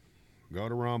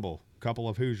 Couple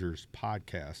of Hoosiers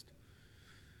podcast.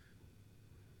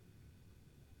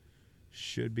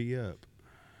 Should be up.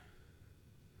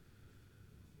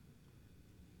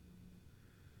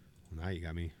 Well,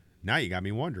 now you got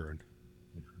me wondering.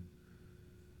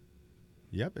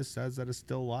 Yep, it says that it's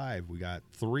still live. We got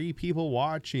 3 people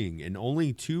watching and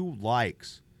only 2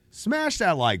 likes. Smash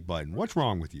that like button. What's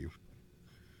wrong with you?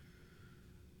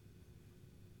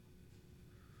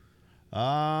 So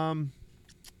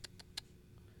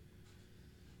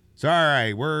all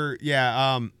right,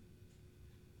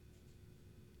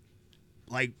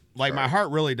 like my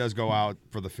heart really does go out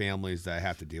for the families that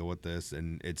have to deal with this,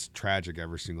 and it's tragic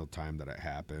every single time that it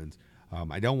happens.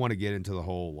 I don't want to get into the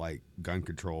whole like gun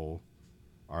control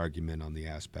argument on the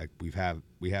aspect. We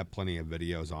have plenty of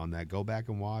videos on that. Go back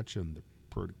and watch them. They're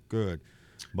pretty good.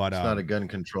 But it's not a gun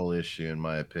control issue, in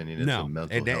my opinion. It's a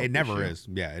mental health it never issue. is.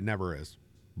 Yeah, it never is.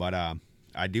 But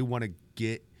I do want to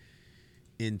get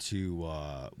into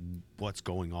what's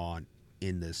going on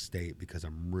in this state because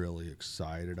I'm really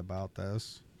excited about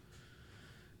this.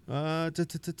 I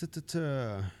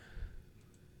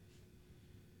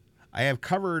have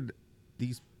covered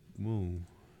these. Whoa,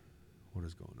 what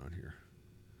is going on here?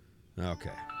 Okay.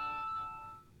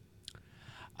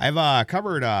 I've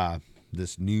covered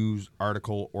this news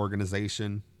article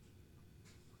organization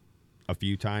a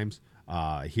few times.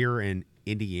 Here in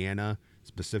Indiana,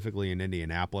 specifically in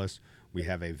Indianapolis, we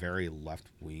have a very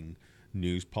left-wing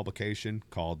news publication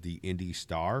called the Indy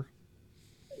Star.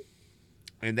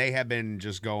 And they have been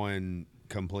just going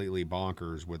completely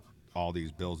bonkers with all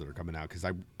these bills that are coming out. Because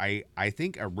I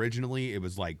think originally it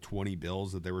was like 20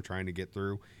 bills that they were trying to get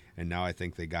through. And now I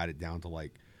think they got it down to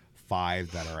like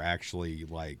 5 that are actually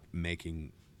like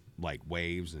making like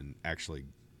waves and actually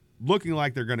looking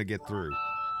like they're going to get through.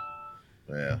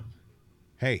 Yeah.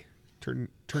 Hey, turn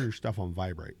your stuff on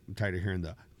vibrate. I'm tired of hearing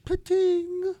the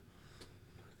pling.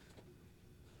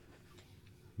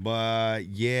 But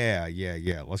yeah.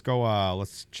 Let's go.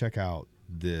 Let's check out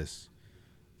this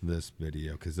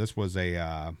video because this was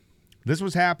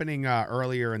happening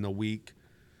earlier in the week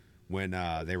when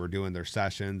they were doing their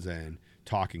sessions and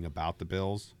talking about the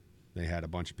bills. They had a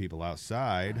bunch of people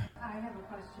outside. I have a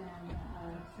question,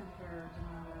 Senator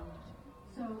Donato.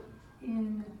 So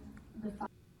in the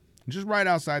just right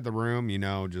outside the room,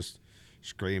 just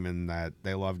screaming that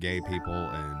they love gay people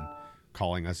and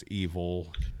calling us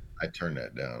evil. I turned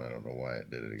that down. I don't know why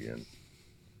it did it again.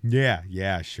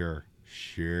 Yeah, sure.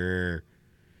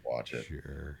 Watch it.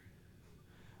 Sure.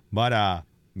 But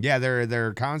yeah,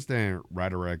 their constant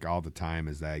rhetoric all the time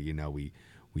is that,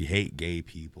 we hate gay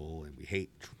people and we hate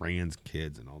trans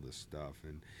kids and all this stuff.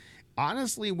 And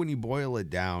honestly, when you boil it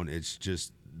down, it's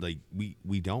just like we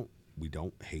don't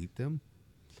hate them.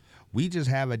 We just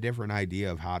have a different idea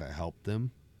of how to help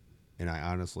them. And I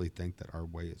honestly think that our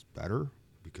way is better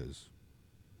because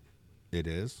it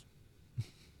is.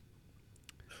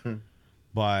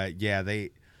 But yeah,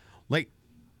 they like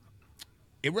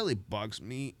it really bugs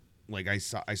me. Like I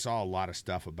saw a lot of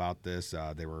stuff about this.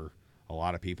 A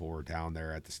lot of people were down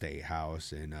there at the State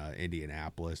House in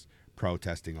Indianapolis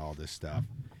protesting all this stuff.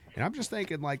 And I'm just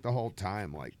thinking like the whole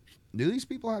time, like, do these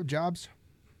people have jobs?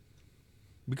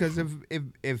 Because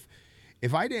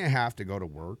if I didn't have to go to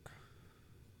work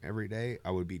every day,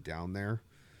 I would be down there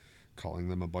calling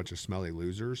them a bunch of smelly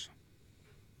losers.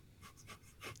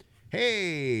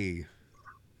 Hey,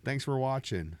 thanks for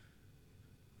watching.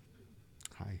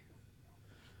 Hi.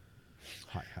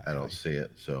 I don't see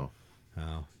it, so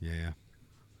Oh, yeah.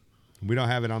 We don't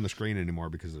have it on the screen anymore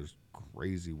because there's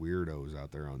crazy weirdos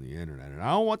out there on the internet, and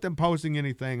I don't want them posting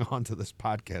anything onto this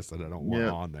podcast that I don't want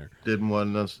on there. Didn't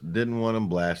want them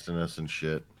blasting us and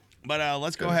shit. But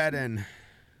let's go ahead and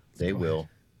they will.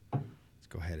 Let's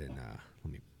go ahead and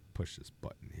let me push this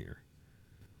button here.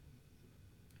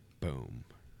 Boom.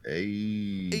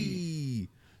 Hey.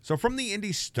 So from the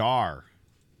Indy Star,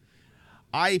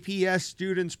 IPS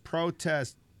students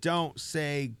protest Don't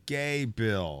Say Gay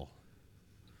bill.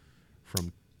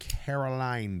 From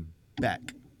Caroline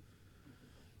Beck.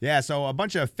 Yeah, so a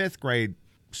bunch of 5th grade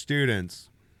students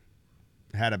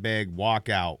had a big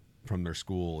walkout from their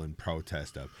school in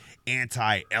protest of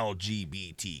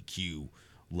anti-LGBTQ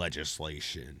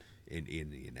legislation in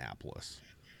Indianapolis.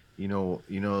 You know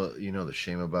the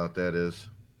shame about that is?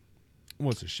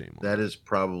 What's the shame? That is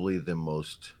probably the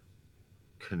most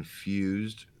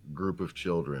confused group of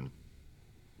children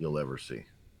you'll ever see.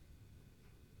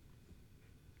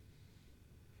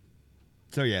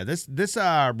 So yeah, this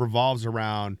revolves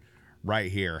around right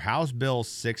here, House Bill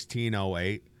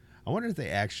 1608. I wonder if they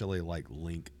actually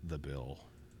link the bill.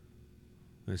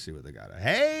 Let's see what they got.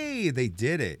 Hey, they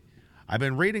did it. I've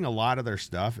been reading a lot of their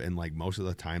stuff, and most of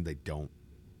the time they don't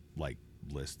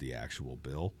list the actual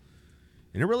bill,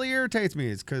 and it really irritates me.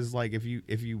 It's because if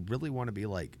you really want to be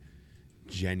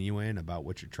genuine about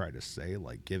what you're trying to say,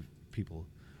 give people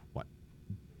what,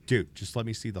 dude, just let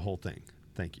me see the whole thing.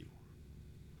 Thank you.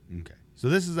 Okay. So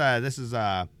this is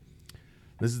the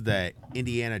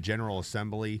Indiana General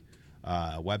Assembly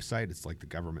website. It's the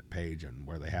government page and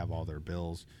where they have all their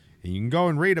bills, and you can go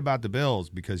and read about the bills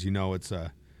because it's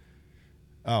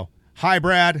oh, hi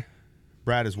Brad.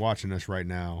 Brad is watching us right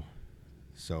now,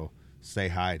 so say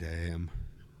hi to him.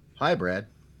 Hi Brad.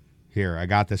 Here, I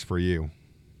got this for you.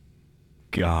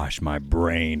 Gosh, my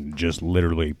brain just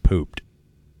literally pooped.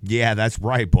 Yeah, that's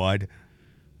right, bud.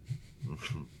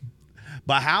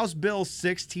 But House Bill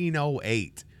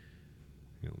 1608,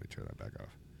 let me turn that back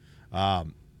off.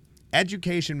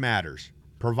 Education Matters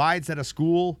provides that a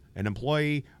school, an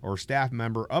employee, or staff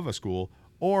member of a school,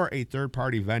 or a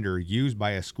third-party vendor used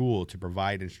by a school to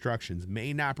provide instructions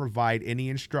may not provide any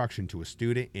instruction to a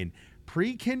student in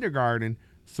pre-kindergarten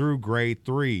through grade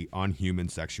 3 on human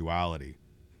sexuality.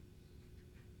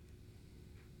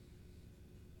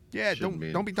 Yeah, don't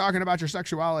be talking about your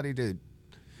sexuality to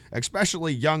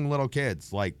especially young little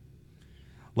kids.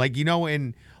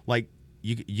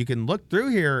 You can look through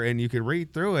here and you can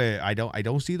read through it. I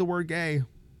don't see the word gay.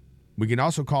 We can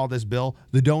also call this bill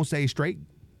the Don't Say Straight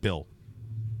bill.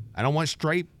 I don't want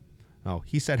straight. Oh,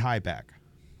 he said hi back.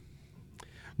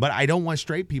 But I don't want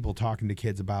straight people talking to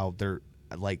kids about their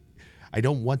I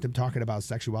don't want them talking about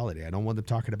sexuality. I don't want them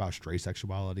talking about straight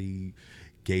sexuality,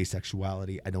 gay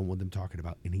sexuality. I don't want them talking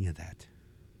about any of that.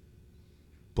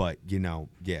 But,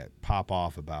 pop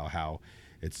off about how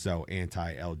it's so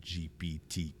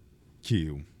anti-LGBTQ.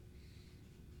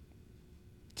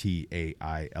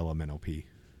 TAILMNOP.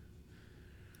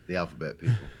 The alphabet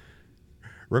people.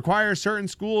 Requires certain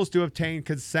schools to obtain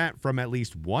consent from at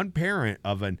least one parent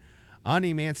of an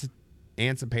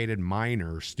unemancipated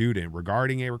minor student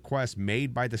regarding a request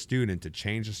made by the student to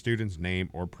change the student's name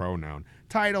or pronoun,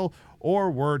 title, or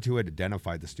word to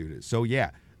identify the student. So,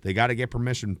 yeah. They got to get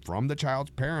permission from the child's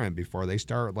parent before they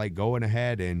start going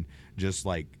ahead and just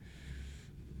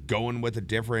going with a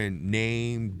different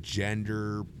name,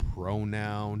 gender,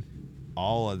 pronoun,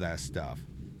 all of that stuff.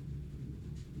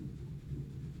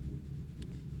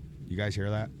 You guys hear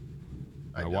that?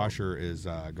 My washer is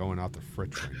going off the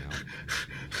fridge right now.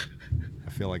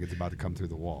 I feel like it's about to come through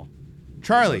the wall.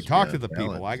 Charlie, talk to the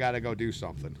people. I got to go do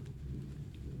something.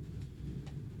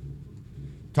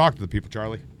 Talk to the people,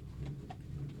 Charlie.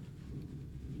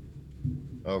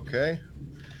 Okay.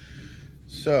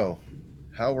 So,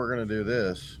 how we're going to do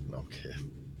this. Okay.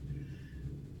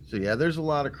 So, yeah, there's a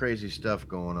lot of crazy stuff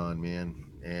going on, man.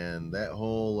 And that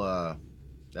whole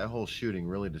shooting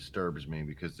really disturbs me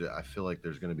because I feel like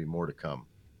there's going to be more to come.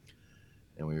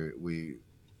 And we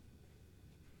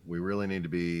really need to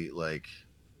be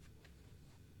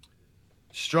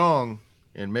strong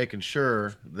in making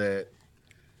sure that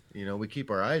we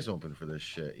keep our eyes open for this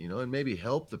shit, and maybe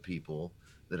help the people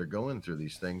that are going through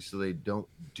these things so they don't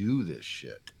do this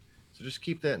shit. So just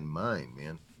keep that in mind,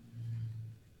 man.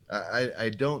 I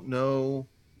don't know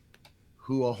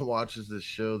who all watches this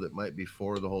show that might be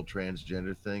for the whole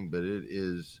transgender thing, but it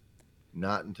is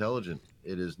not intelligent.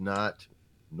 It is not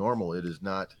normal. It is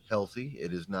not healthy.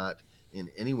 It is not in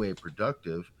any way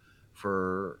productive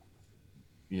for,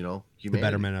 humanity. The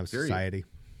betterment of society.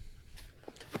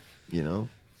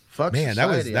 Fuck man,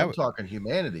 society. that I'm was talking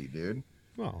humanity, dude.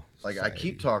 Well, like I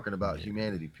keep talking about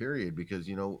humanity, period, because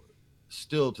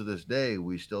still to this day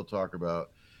we still talk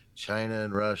about China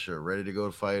and Russia ready to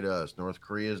go fight us. North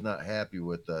Korea is not happy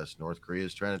with us. North Korea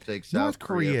is trying to take South North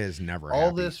Korea is never all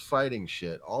happy. this fighting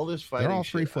shit. All this fighting. They're all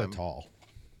shit. 3 foot tall.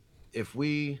 If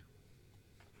we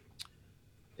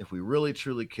really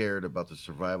truly cared about the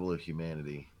survival of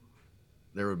humanity,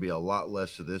 there would be a lot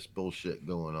less of this bullshit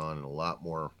going on and a lot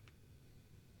more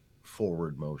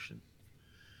forward motion.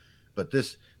 But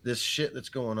this shit that's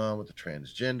going on with the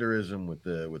transgenderism, with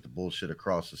the bullshit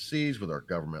across the seas, with our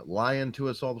government lying to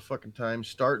us all the fucking time,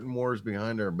 starting wars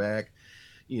behind our back,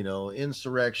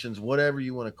 insurrections, whatever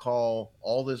you want to call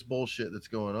all this bullshit that's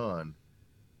going on,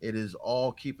 it is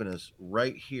all keeping us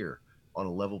right here on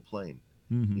a level plane.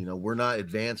 Mm-hmm. We're not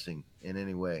advancing in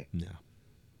any way. No.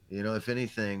 If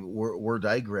anything, we're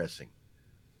digressing.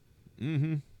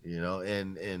 Mm-hmm.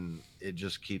 And it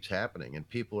just keeps happening, and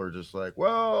people are just like,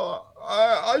 well,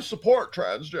 I support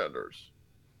transgenders,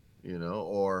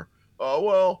 or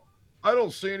well, I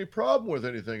don't see any problem with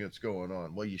anything that's going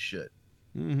on. Well, you should,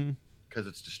 because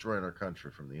it's destroying our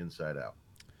country from the inside out.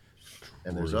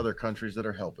 And there's other countries that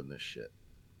are helping this shit.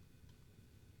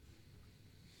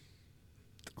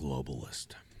 The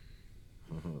globalist.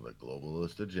 The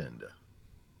globalist agenda.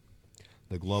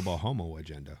 The global homo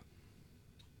agenda.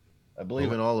 I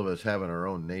believe in all of us having our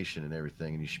own nation and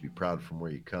everything, and you should be proud from where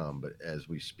you come. But as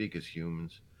we speak as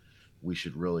humans, we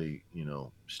should really,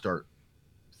 start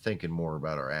thinking more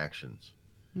about our actions,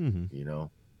 and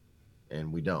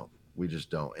we don't. We just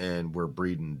don't. And we're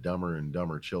breeding dumber and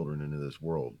dumber children into this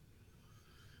world.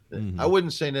 I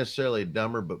wouldn't say necessarily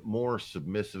dumber, but more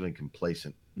submissive and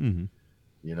complacent. Mm-hmm.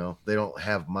 They don't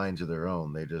have minds of their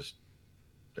own.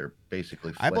 They're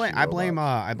basically. I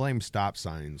blame stop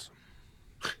signs.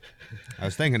 I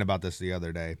was thinking about this the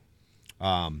other day.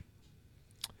 Back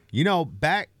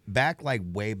like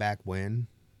way back when,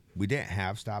 we didn't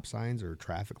have stop signs or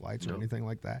traffic lights or anything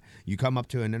like that. You come up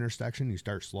to an intersection, you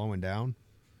start slowing down,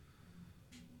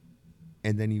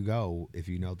 and then you go if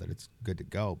you know that it's good to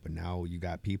go. But now you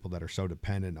got people that are so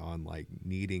dependent on like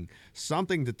needing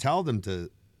something to tell them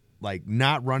to like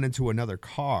not run into another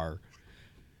car.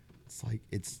 It's like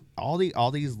it's all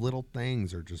these little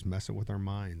things are just messing with our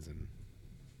minds. And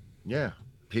yeah,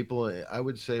 people, I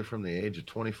would say from the age of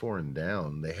 24 and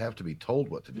down, they have to be told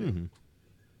what to do.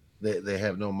 They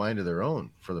have no mind of their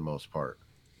own for the most part.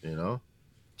 That's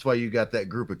why you got that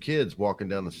group of kids walking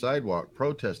down the sidewalk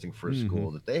protesting for a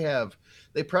school that they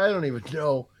probably don't even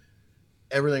know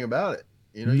everything about it.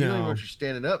 You don't know what you're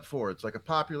standing up for. It's like a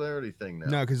popularity thing now.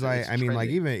 No, because I mean,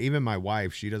 like even my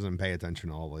wife, she doesn't pay attention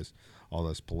to all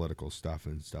this political stuff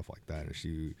and stuff like that. And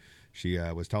she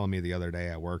was telling me the other day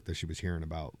at work that she was hearing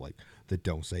about like the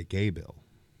Don't Say Gay bill,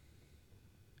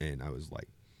 and I was like,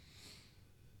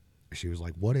 she was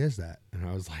like, what is that? And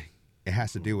I was like, it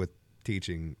has to do with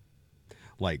teaching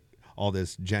like all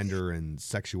this gender and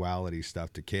sexuality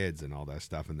stuff to kids and all that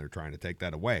stuff, and they're trying to take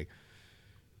that away.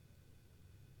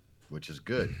 Which is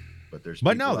good, but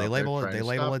But no, they label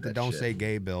it the Don't Say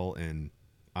Gay bill, and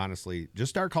honestly,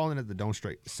 just start calling it the Don't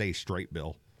Say Straight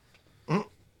bill.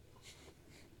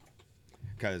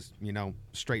 Because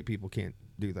straight people can't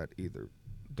do that either.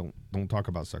 Don't talk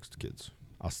about sex to kids.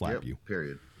 I'll slap you.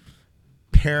 Period.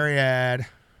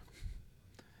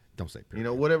 Don't say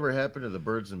period. Whatever happened to the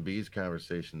birds and bees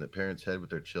conversation that parents had with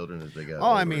their children as they got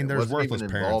older? I mean, there's worthless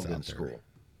parents out there. School.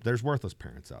 There's worthless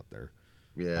parents out there.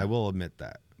 Yeah, I will admit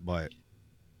that, but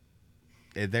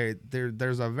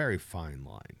there's a very fine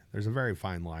line. There's a very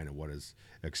fine line of what is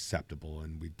acceptable,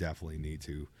 and we definitely need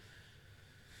to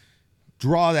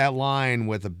draw that line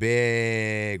with a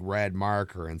big red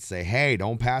marker and say, hey,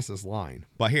 don't pass this line.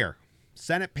 But here,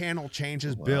 Senate panel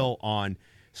changes bill on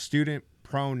student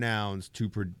pronouns to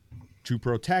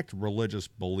protect religious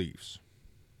beliefs.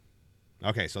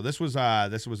 Okay, so this was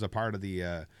a part of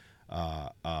the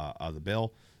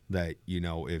bill that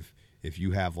if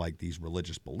you have like these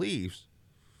religious beliefs,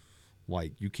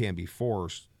 like you can't be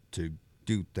forced to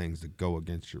do things that go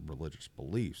against your religious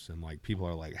beliefs. And like people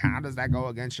are like, how does that go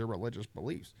against your religious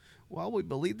beliefs? Well, we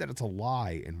believe that it's a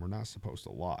lie, and we're not supposed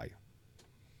to lie.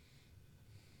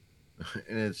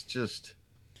 And it's just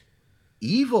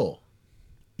evil.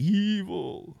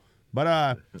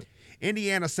 But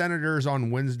Indiana senators on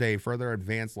Wednesday further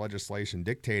advanced legislation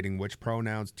dictating which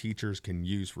pronouns teachers can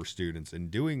use for students,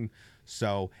 and doing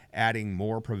so adding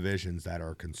more provisions that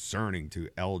are concerning to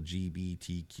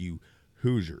LGBTQ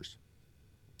Hoosiers.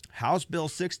 House Bill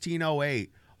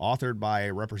 1608, authored by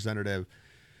Representative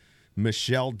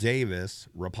Michelle Davis,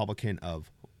 Republican of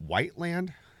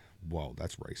Whiteland. Whoa,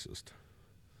 that's racist.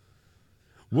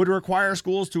 would require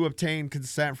schools to obtain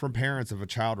consent from parents if a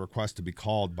child requests to be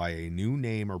called by a new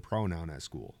name or pronoun at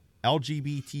school.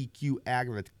 LGBTQ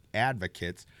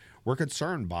advocates were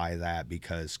concerned by that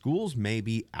because schools may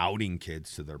be outing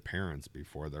kids to their parents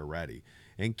before they're ready,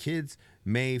 and kids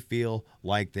may feel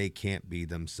like they can't be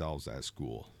themselves at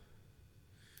school.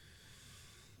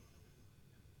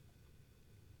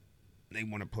 They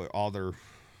want to put all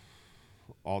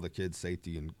the kids'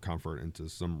 safety and comfort into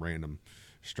some random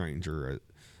stranger at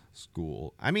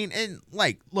school. I mean, and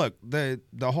like, look, the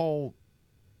whole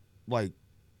like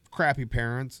crappy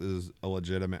parents is a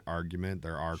legitimate argument.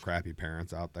 There are crappy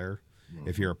parents out there. Mm-hmm.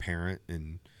 If you're a parent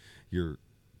and your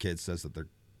kid says that they're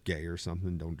gay or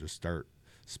something, don't just start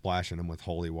splashing them with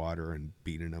holy water and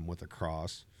beating them with a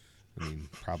cross. I mean,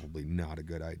 probably not a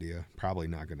good idea. Probably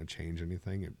not going to change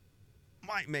anything. It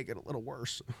might make it a little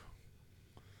worse.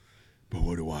 But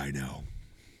what do I know?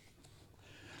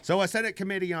 So a Senate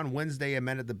committee on Wednesday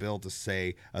amended the bill to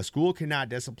say a school cannot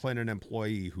discipline an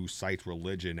employee who cites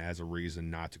religion as a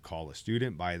reason not to call a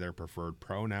student by their preferred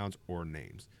pronouns or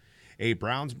names. A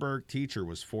Brownsburg teacher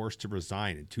was forced to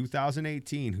resign in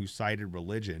 2018 who cited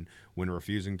religion when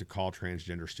refusing to call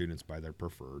transgender students by their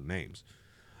preferred names.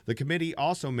 The committee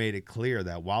also made it clear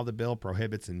that while the bill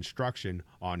prohibits instruction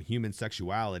on human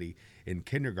sexuality in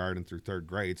kindergarten through third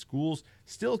grade, schools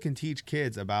still can teach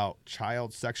kids about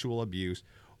child sexual abuse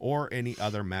or any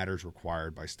other matters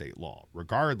required by state law.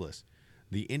 Regardless,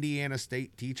 the Indiana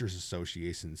State Teachers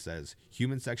Association says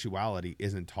human sexuality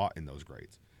isn't taught in those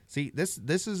grades. See, this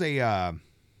is a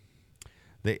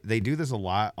they do this a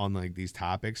lot on like these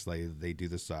topics. They do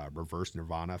this reverse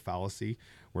nirvana fallacy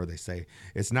where they say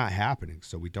it's not happening,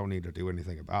 so we don't need to do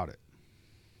anything about it.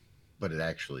 But it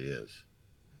actually is.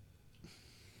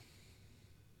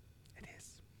 It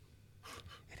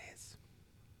is.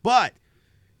 But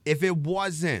if it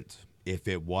wasn't,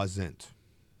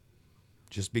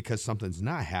 just because something's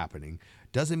not happening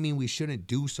doesn't mean we shouldn't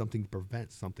do something to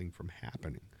prevent something from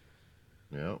happening.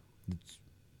 Yeah.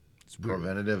 It's weird.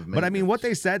 Preventative But I mean, what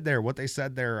they said there,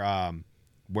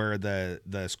 where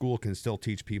the school can still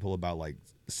teach people about like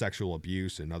sexual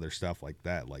abuse and other stuff like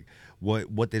that. Like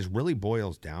what this really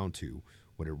boils down to,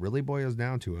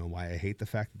 and why I hate the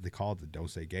fact that they call it the Don't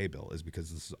Say Gay bill is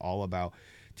because this is all about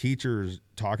teachers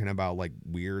talking about like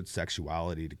weird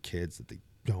sexuality to kids that they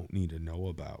don't need to know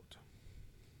about.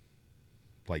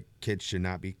 Like kids should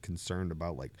not be concerned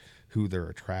about like who they're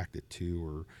attracted to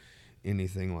or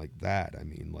anything like that. I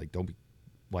mean, like, don't be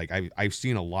like, I've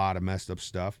seen a lot of messed up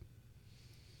stuff.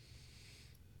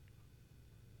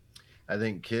 I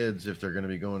think kids, if they're going to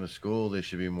be going to school, they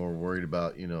should be more worried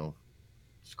about,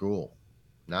 school,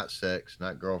 not sex,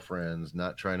 not girlfriends,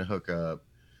 not trying to hook up.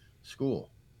 School.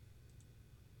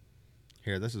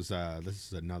 Here, this is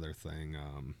another thing.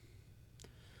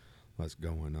 Let's go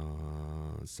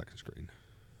on second screen.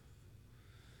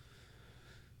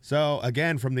 So,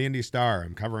 again, from the Indy Star,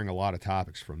 I'm covering a lot of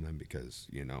topics from them because,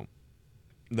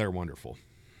 they're wonderful.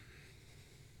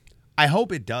 I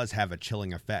hope it does have a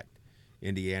chilling effect.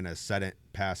 Indiana Senate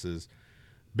passes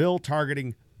bill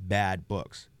targeting bad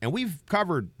books. And we've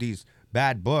covered these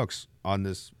bad books on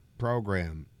this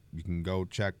program. You can go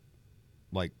check,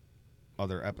 like,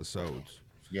 other episodes.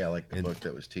 Yeah, like the book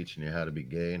that was teaching you how to be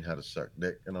gay and how to suck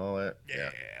dick and all that. Yeah,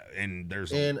 and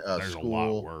there's a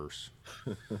lot worse.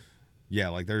 Yeah,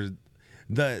 like there's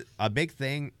a big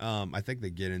thing. I think they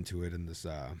get into it in this.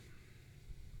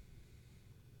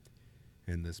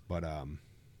 But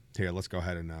here, let's go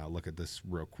ahead and look at this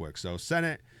real quick. So,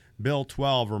 Senate Bill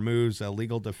 12 removes a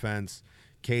legal defense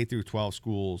K through 12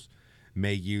 schools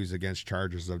may use against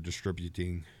charges of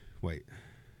distributing.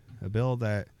 A bill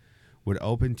that would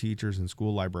open teachers and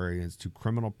school librarians to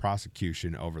criminal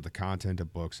prosecution over the content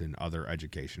of books and other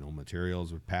educational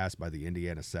materials was passed by the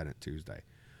Indiana Senate Tuesday.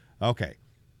 Okay,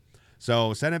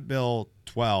 so Senate Bill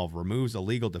 12 removes a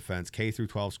legal defense K through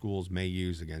 12 schools may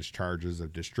use against charges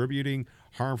of distributing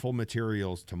harmful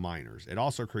materials to minors. It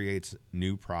also creates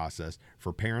new process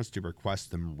for parents to request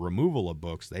the removal of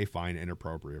books they find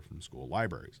inappropriate from school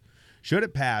libraries. Should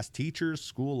it pass, teachers,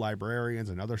 school librarians,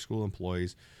 and other school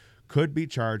employees could be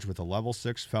charged with a level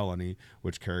 6 felony,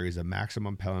 which carries a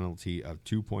maximum penalty of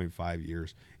 2.5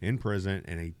 years in prison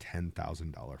and a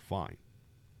 $10,000 fine.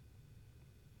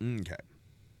 Okay.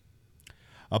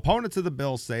 Opponents of the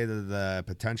bill say that the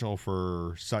potential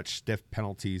for such stiff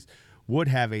penalties would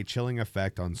have a chilling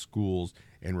effect on schools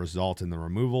and result in the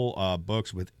removal of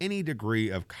books with any degree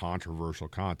of controversial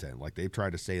content. Like they've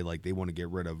tried to say, like they want to get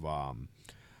rid of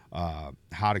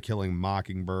How to Kill a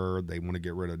Mockingbird. They want to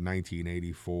get rid of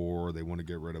 1984. They want to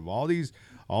get rid of all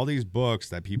these books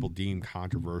that people deem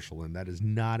controversial, and that is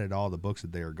not at all the books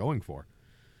that they are going for.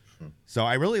 So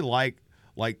I really like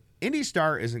Indy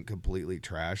Star isn't completely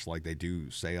trash. Like they do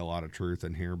say a lot of truth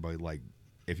in here, but like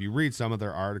if you read some of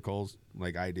their articles,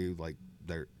 like I do, like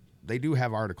they do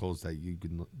have articles that you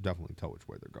can definitely tell which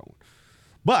way they're going.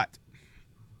 But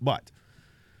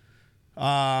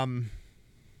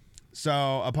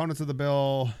so opponents of the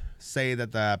bill say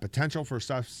that the potential for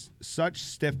such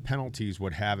stiff penalties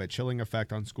would have a chilling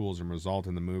effect on schools and result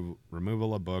in the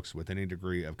removal of books with any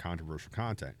degree of controversial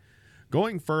content,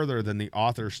 going further than the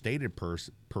author's stated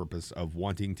purpose of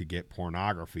wanting to get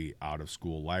pornography out of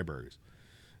school libraries,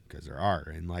 because there are.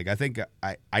 And like I think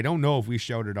I don't know if we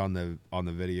showed it on the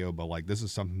video, but like this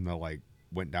is something that like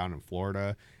went down in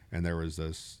Florida, and there was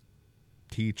this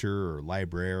teacher or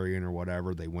librarian or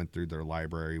whatever. They went through their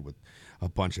library with a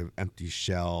bunch of empty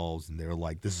shelves, and they were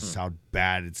like, this is how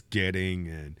bad it's getting.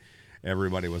 And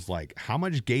everybody was like, how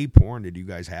much gay porn did you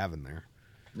guys have in there?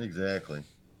 Exactly.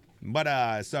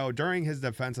 But so during his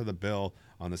defense of the bill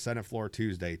on the Senate floor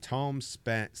Tuesday, Tome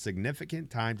spent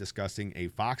significant time discussing a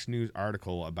Fox News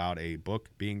article about a book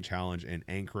being challenged in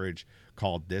Anchorage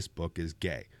called This Book is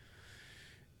Gay.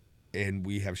 And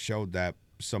we have showed that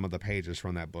some of the pages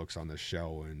from that book's on this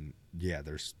show, and yeah,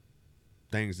 there's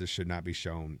things that should not be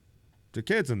shown to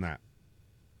kids in that.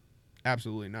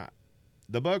 Absolutely not.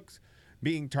 The books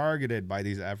being targeted by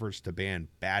these efforts to ban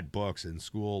bad books in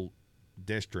school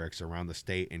districts around the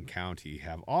state and county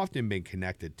have often been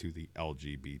connected to the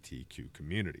LGBTQ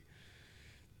community.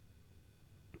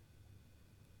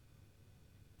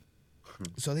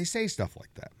 So they say stuff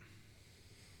like that.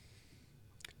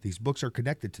 These books are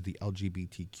connected to the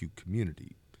LGBTQ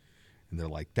community. And they're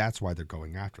like, that's why they're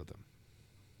going after them.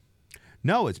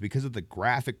 No, it's because of the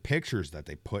graphic pictures that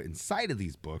they put inside of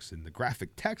these books and the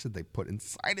graphic text that they put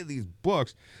inside of these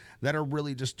books that are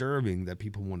really disturbing that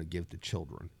people want to give to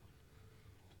children.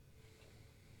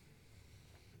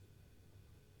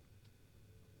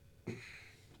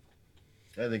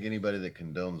 I think anybody that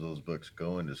condones those books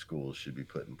going to schools should be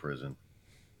put in prison.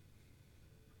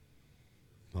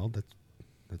 Well,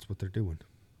 that's what they're doing.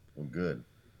 Well, good.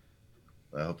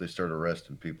 I hope they start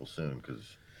arresting people soon,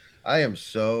 because I am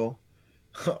so,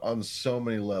 on so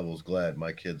many levels, glad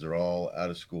my kids are all out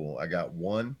of school. I got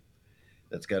one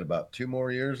that's got about 2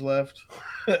 more years left,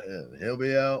 and he'll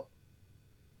be out.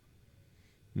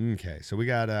 Okay, so we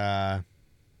got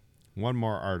one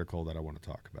more article that I want to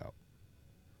talk about.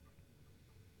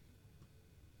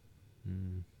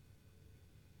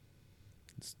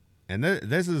 And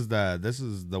this is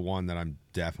the one that I'm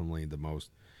definitely the most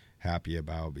happy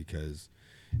about, because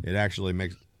it absolutely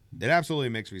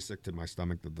makes me sick to my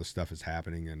stomach that this stuff is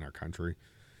happening in our country,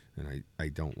 and I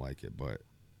don't like it. But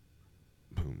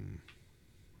boom.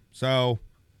 So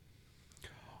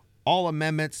all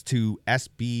amendments to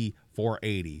SB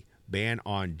 480 ban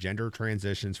on gender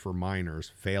transitions for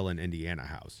minors fail in Indiana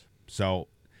House. So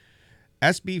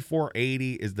SB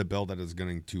 480 is the bill that is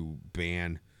going to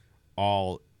ban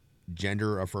all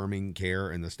gender affirming care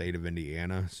in the state of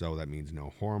Indiana. So that means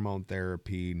no hormone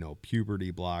therapy, no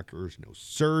puberty blockers, no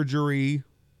surgery.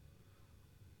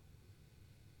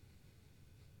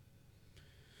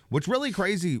 What's really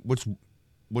crazy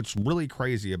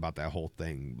about that whole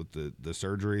thing with the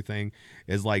surgery thing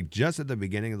is, like, just at the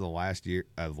beginning of last year,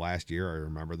 I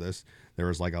remember this, there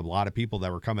was like a lot of people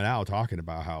that were coming out talking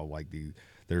about how like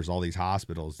there's all these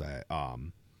hospitals that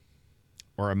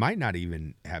or it might not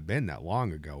even have been that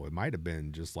long ago. It might have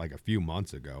been just like a few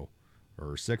months ago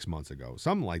or 6 months ago,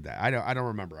 something like that. I don't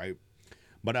remember.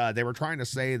 But they were trying to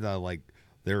say that like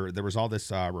there was all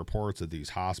this reports of these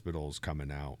hospitals coming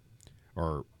out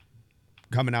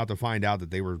to find out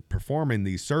that they were performing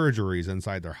these surgeries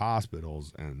inside their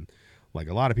hospitals, and like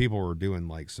a lot of people were doing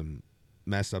like some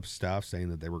mess up stuff, saying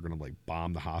that they were going to like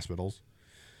bomb the hospitals.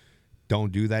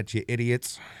 Don't do that, you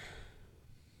idiots.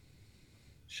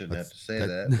 Shouldn't have to say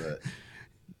that,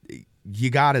 but you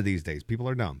got it these days. People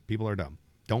are dumb.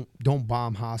 Don't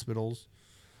bomb hospitals.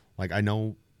 Like, I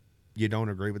know you don't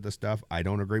agree with this stuff. I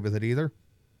don't agree with it either.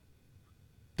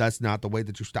 That's not the way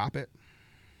that you stop it.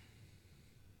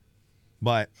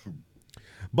 But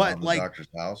bomb the like doctor's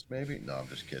house, maybe? No, I'm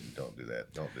just kidding. Don't do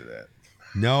that. Don't do that.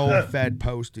 No Fed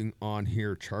posting on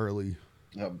here, Charlie.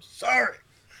 I'm sorry.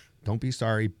 Don't be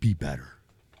sorry. Be better.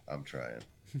 I'm trying.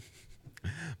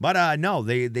 But no,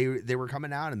 they were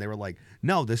coming out and they were like,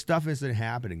 no, this stuff isn't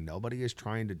happening. Nobody is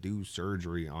trying to do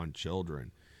surgery on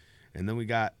children. And then we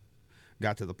got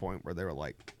to the point where they were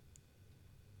like,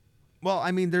 well,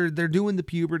 I mean, they're doing the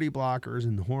puberty blockers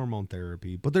and the hormone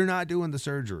therapy, but they're not doing the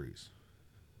surgeries.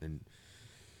 And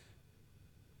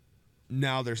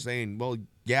now they're saying, well,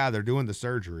 yeah, they're doing the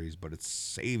surgeries, but it's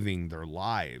saving their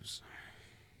lives.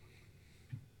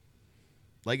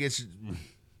 Like it's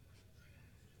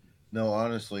No,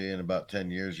 honestly, in about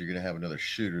 10 years, you're going to have another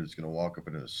shooter that's going to walk up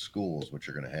into the schools, what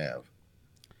you're going to have.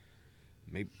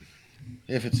 maybe.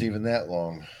 If it's even that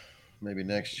long, maybe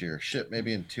next year. Shit,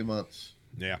 maybe in 2 months.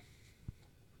 Yeah.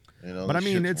 You know, But I this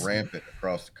mean, shit's it's rampant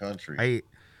across the country.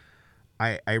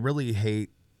 I really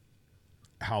hate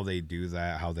how they do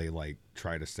that, how they like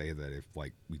try to say that if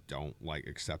like we don't like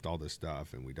accept all this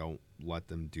stuff and we don't let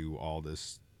them do all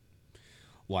this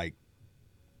like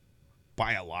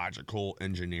biological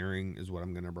engineering is what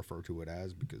I'm going to refer to it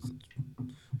as because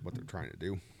it's what they're trying to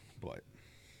do. But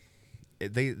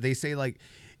they say like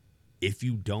if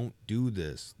you don't do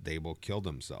this, they will kill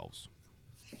themselves.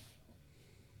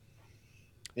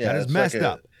 Yeah, that is it's messed like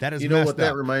up. That is You know messed what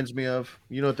that up. reminds me of?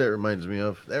 You know what that reminds me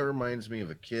of? That reminds me of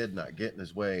a kid not getting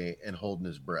his way and holding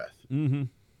his breath. Mm-hmm.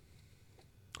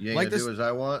 You ain't Like gonna this- do as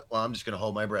I want? Well, I'm just gonna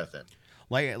hold my breath in.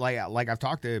 Like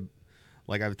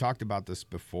I've talked about this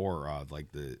before.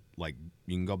 You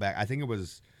can go back. I think it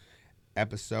was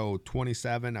episode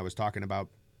 27. I was talking about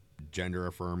gender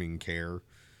affirming care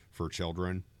for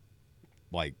children.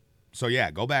 So yeah,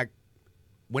 go back.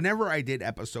 Whenever I did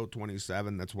episode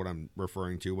 27, that's what I'm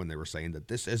referring to when they were saying that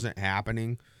this isn't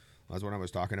happening. That's when I was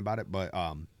talking about it. But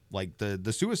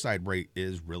the suicide rate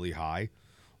is really high,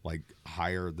 like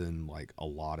higher than like a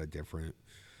lot of different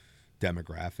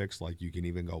demographics. Like you can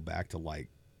even go back to like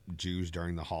Jews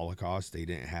during the Holocaust.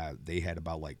 They had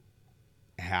about like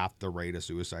half the rate of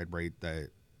suicide rate that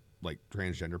like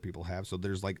transgender people have. So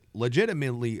there's like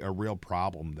legitimately a real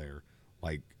problem there.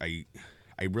 Like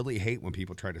I really hate when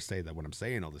people try to say that when I'm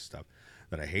saying all this stuff,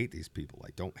 that I hate these people. I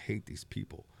don't hate these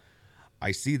people.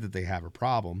 I see that they have a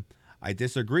problem. I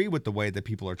disagree with the way that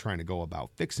people are trying to go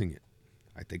about fixing it.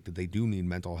 I think that they do need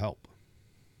mental help.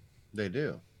 They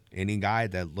do. Any guy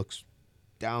that looks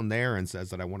down there and says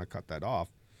that I want to cut that off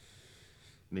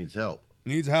Needs help.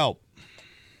 needs help.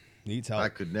 Needs help. I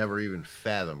could never even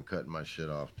fathom cutting my shit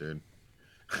off, dude.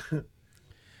 Like,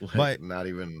 But, not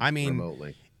even I mean,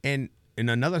 remotely. And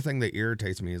another thing that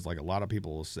irritates me is like a lot of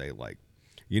people will say like,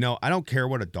 I don't care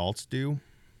what adults do,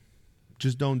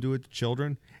 just don't do it to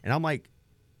children. And I'm like,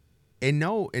 in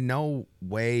no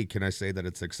way can I say that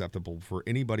it's acceptable for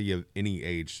anybody of any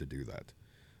age to do that.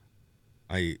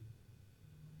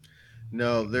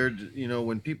 No, they're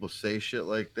when people say shit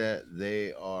like that,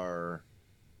 they are,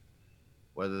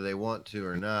 whether they want to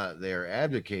or not, they are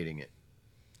advocating it.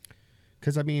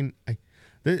 Because I mean,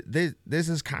 this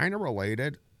is kind of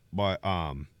related, but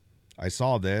I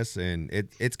saw this and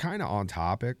it's kind of on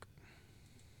topic.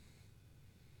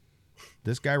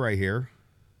 This guy right here,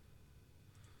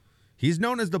 he's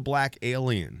known as the Black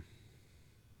Alien,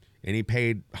 and he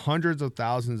paid hundreds of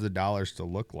thousands of dollars to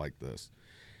look like this.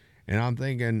 And I'm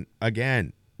thinking,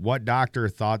 again, what doctor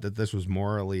thought that this was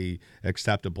morally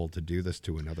acceptable to do this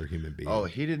to another human being? Oh,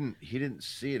 he didn't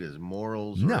see it as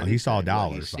morals. Or No, he saw anything. What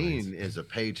dollar he's signs. seen is a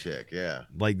paycheck. Yeah,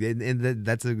 Like, and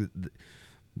that's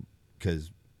because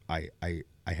I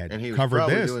had and he was covered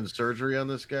probably this. doing surgery on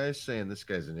this guy, saying this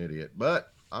guy's an idiot,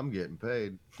 but I'm getting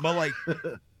paid. But like,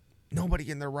 nobody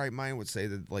in their right mind would say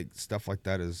that like stuff like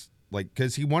that is like,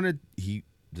 because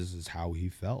this is how he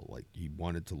felt. Like he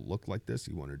wanted to look like this.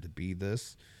 He wanted to be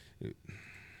this.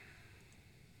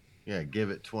 Yeah, give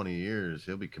it 20 years,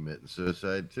 he'll be committing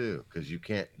suicide too. Because you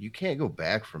can't go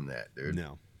back from that, dude.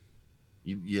 No.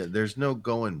 There's no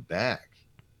going back.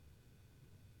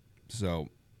 So,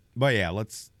 but yeah,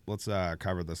 let's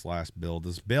cover this last bill.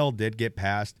 This bill did get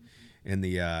passed in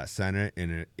the Senate,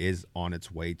 and it is on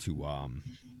its way to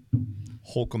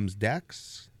Holcomb's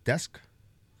desk.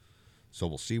 So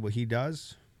we'll see what he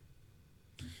does.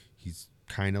 He's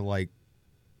kind of like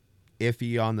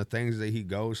iffy on the things that he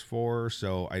goes for,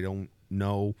 so I don't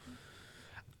know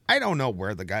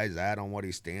where the guy's at on what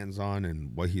he stands on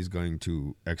and what he's going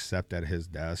to accept at his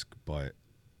desk, but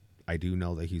I do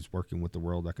know that he's working with the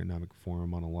World Economic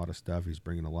Forum on a lot of stuff. He's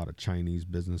bringing a lot of Chinese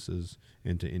businesses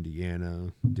into Indiana,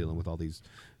 dealing with all these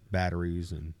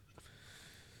batteries and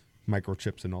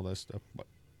microchips and all that stuff. But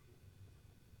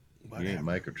You ain't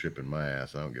microchipping my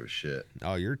ass. I don't give a shit.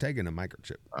 oh, you're taking a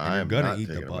microchip. And I'm you're gonna not eat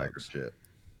the taking a bugs. microchip.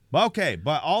 Okay,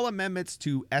 but all amendments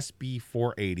to SB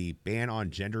 480, ban on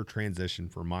gender transition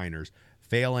for minors,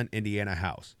 fail in Indiana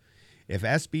House. If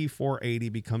SB 480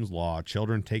 becomes law,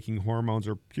 children taking hormones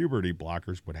or puberty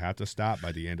blockers would have to stop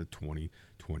by the end of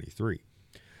 2023.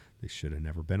 They should have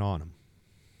never been on them.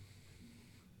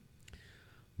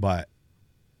 But,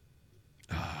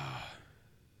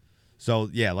 so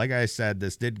yeah, like I said,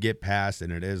 this did get passed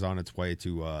and it is on its way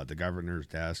to the governor's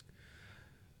desk.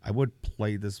 I would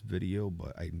play this video,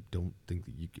 but I don't think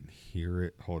that you can hear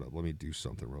it. Hold up, let me do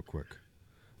something real quick.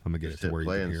 I'm gonna get Just it to hit where you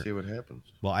play can and hear see it. what happens.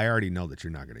 Well, I already know that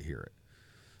you're not gonna hear it.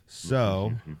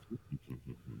 So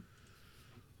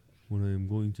what I'm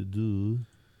going to do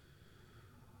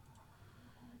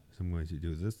is I'm going to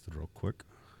do this real quick.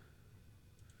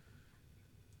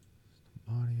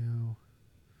 Some audio.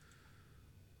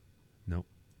 Nope.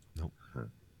 Nope.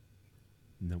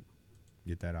 Nope.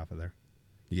 Get that off of there.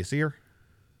 You see her?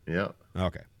 Yeah.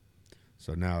 Okay.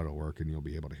 So now it'll work and you'll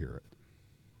be able to hear it.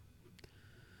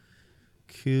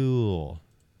 Cool.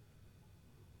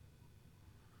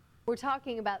 We're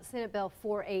talking about Senate Bill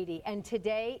 480, and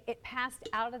today it passed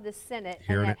out of the Senate,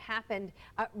 Hearing and that it? happened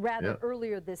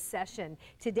earlier this session.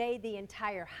 Today, the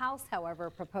entire House, however,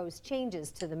 proposed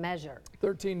changes to the measure.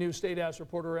 13 News State House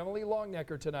reporter Emily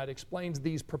Longnecker tonight explains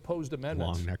these proposed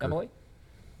amendments. Longnecker. Emily?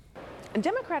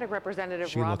 Democratic Representative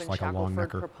She Robin looks like a long Shackelford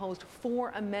necker. proposed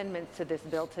 4 amendments to this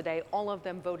bill today, all of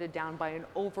them voted down by an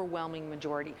overwhelming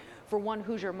majority. For one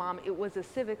Hoosier mom, it was a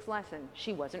civics lesson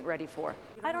she wasn't ready for.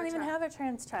 I don't even have a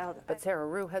trans child. But Sarah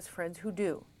Rue has friends who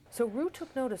do. So Rue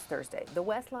took notice Thursday. The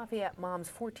West Lafayette mom's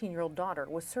 14-year-old daughter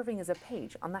was serving as a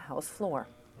page on the House floor.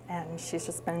 And she's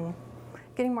just been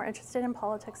getting more interested in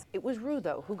politics. It was Rue,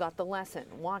 though, who got the lesson,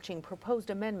 watching proposed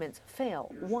amendments fail,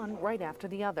 one right after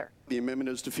the other. The amendment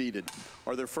is defeated.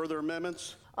 Are there further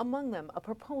amendments? Among them, a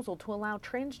proposal to allow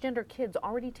transgender kids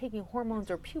already taking hormones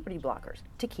or puberty blockers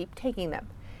to keep taking them.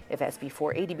 If SB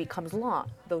 480 becomes law,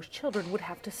 those children would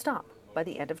have to stop by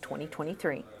the end of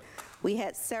 2023. We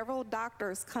had several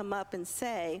doctors come up and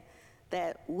say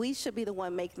that we should be the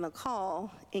one making the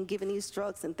call and giving these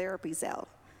drugs and therapies out.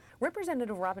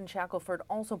 Representative Robin Shackelford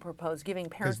also proposed giving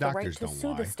parents the right doctors to don't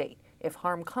sue the lie. state if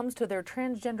harm comes to their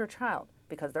transgender child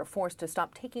because they're forced to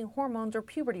stop taking hormones or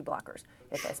puberty blockers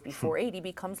if SB 480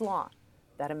 becomes law.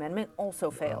 That amendment also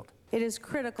failed. It is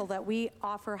critical that we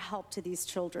offer help to these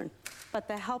children, but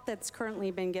the help that's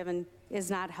currently been given is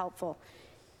not helpful.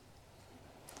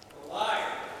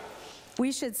 Why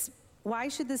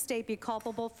should the state be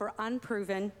culpable for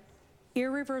unproven,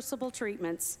 irreversible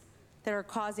treatments that are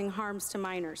causing harms to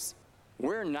minors?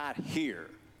 We're not here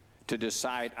to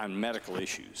decide on medical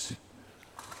issues.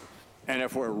 And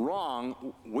if we're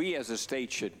wrong, we as a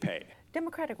state should pay.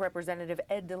 Democratic Representative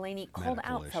Ed Delaney called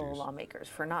out fellow lawmakers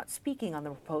for not speaking on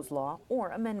the proposed law or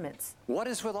amendments. What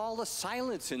is with all the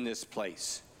silence in this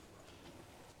place?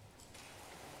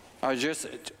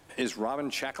 Is Robin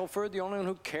Shackelford the only one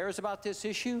who cares about this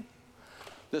issue?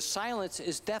 The silence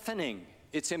is deafening.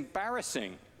 It's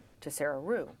embarrassing. To Sarah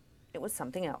Rue, it was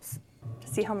something else. To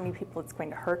see how many people it's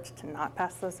going to hurt to not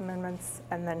pass those amendments,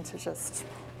 and then to just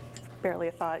barely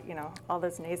a thought, all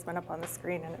those nays went up on the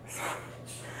screen, and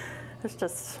it's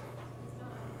just.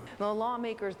 The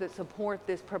lawmakers that support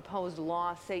this proposed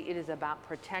law say it is about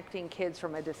protecting kids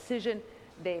from a decision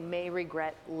they may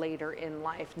regret later in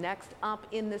life. Next up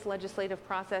in this legislative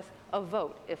process, a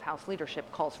vote if House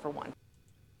leadership calls for one.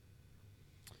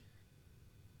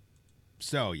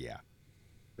 So, yeah.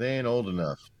 They ain't old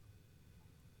enough.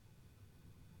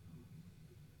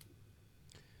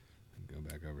 Go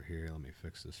back over here. Let me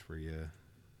fix this for you.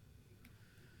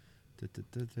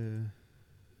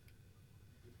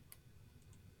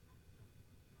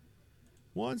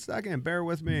 One second. Bear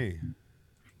with me.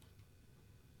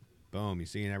 Boom. You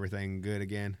seeing everything good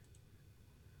again?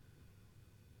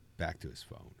 Back to his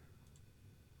phone.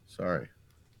 Sorry.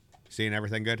 Seeing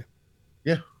everything good?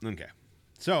 Yeah. Okay.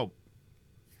 So,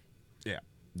 yeah.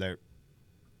 They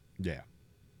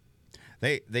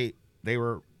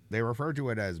refer to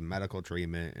it as medical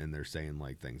treatment, and they're saying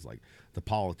like things like the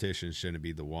politicians shouldn't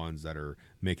be the ones that are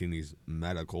making these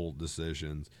medical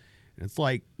decisions. And it's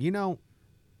like,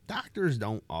 doctors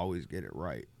don't always get it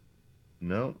right.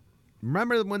 No.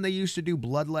 Remember when they used to do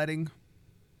bloodletting?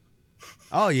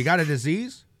 Oh, you got a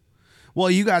disease? Well,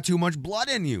 you got too much blood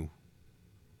in you.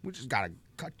 We just got to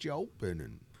cut you open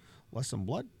and let some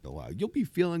blood spill out. You'll be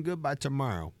feeling good by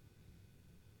tomorrow.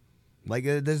 Like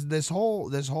this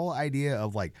whole idea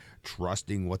of like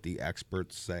trusting what the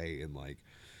experts say, and like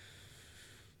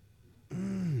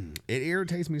it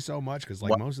irritates me so much because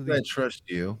like most of these. Why should I trust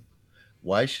you?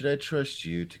 Why should I trust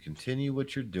you to continue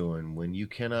what you're doing when you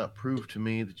cannot prove to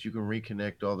me that you can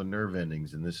reconnect all the nerve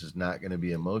endings, and this is not going to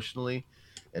be emotionally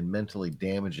and mentally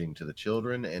damaging to the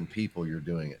children and people you're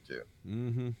doing it to?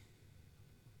 Mm-hmm.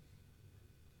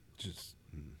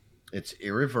 It's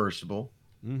irreversible.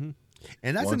 Mm-hmm.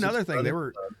 And that's Once another it's thing done, they it's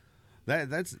were.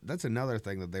 done. That's another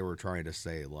thing that they were trying to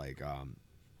say, like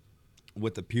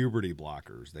with the puberty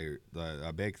blockers.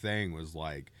 A big thing was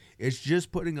like it's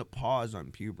just putting a pause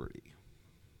on puberty.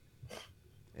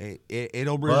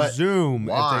 It'll resume.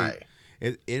 Why?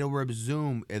 It'll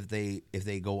resume if they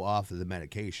go off of the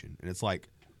medication, and it's like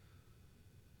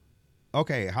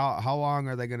okay, how long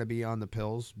are they going to be on the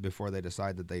pills before they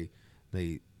decide that they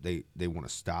want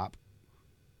to stop?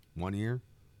 1 year,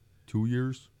 2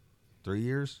 years, 3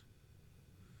 years?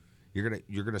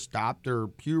 You're gonna stop their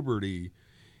puberty,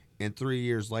 and 3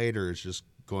 years later, it's just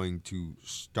going to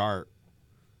start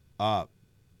up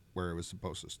where it was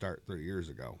supposed to start 3 years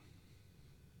ago.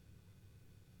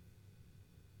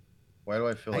 Why do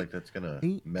I feel like that's gonna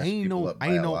mess I ain't people no, up I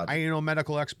ain't no, biologically? I ain't no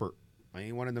medical expert. I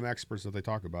ain't one of them experts that they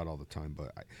talk about all the time,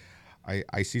 but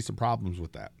I see some problems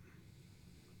with that.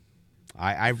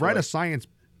 I've read a science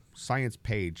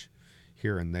page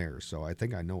here and there, so I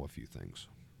think I know a few things.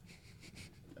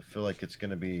 I feel like it's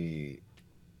going to be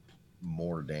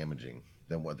more damaging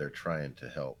than what they're trying to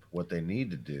help. What they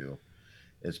need to do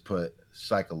is put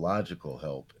psychological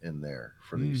help in there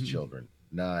for these children,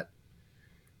 not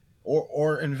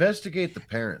or investigate the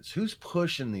parents. Who's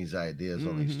pushing these ideas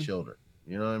on these children?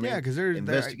 You know what I mean? Yeah, because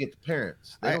investigate the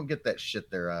parents. They don't get that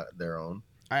shit their own.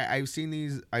 I've seen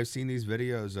these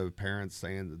videos of parents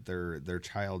saying that their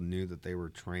child knew that they were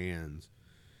trans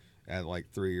at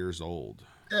like 3 years old.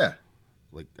 Yeah.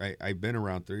 Like I've been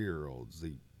around 3-year-olds.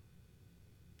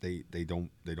 They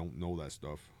don't know that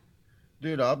stuff.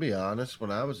 Dude, I'll be honest.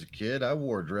 When I was a kid, I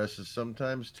wore dresses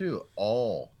sometimes too.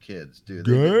 All kids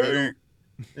do.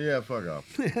 Yeah, fuck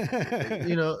off.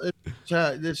 You know,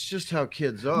 it's just how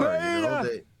kids are. You know,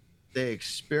 they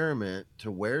experiment to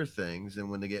wear things, and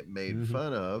when they get made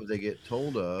fun of, they get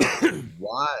told of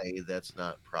why that's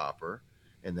not proper,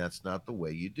 and that's not the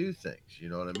way you do things. You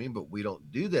know what I mean? But we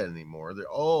don't do that anymore. They're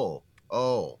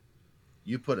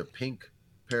you put a pink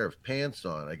pair of pants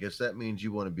on. I guess that means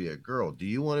you want to be a girl. Do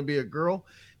you want to be a girl?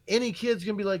 Any kid's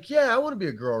gonna be like, yeah, I want to be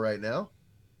a girl right now.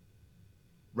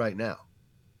 Right now.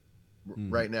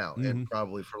 And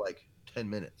probably for like 10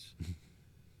 minutes.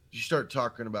 You start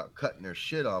talking about cutting their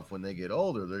shit off when they get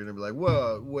older, they're gonna be like,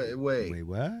 whoa, wait,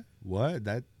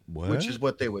 what which is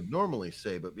what they would normally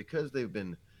say, but because they've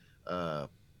been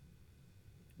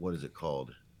what is it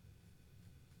called,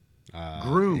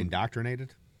 groomed,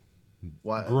 indoctrinated.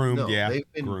 Why? Groomed. No, Yeah,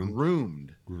 they've been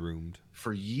groomed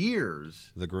for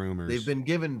years. The groomers. They've been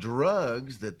given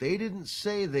drugs that they didn't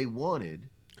say they wanted.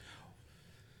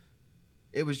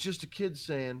 It was just a kid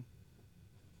saying,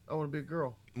 I want to be a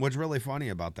girl. What's really funny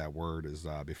about that word is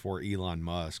before Elon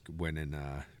Musk went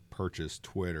and purchased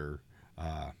Twitter,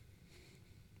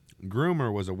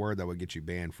 groomer was a word that would get you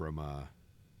banned from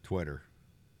Twitter.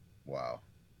 Wow.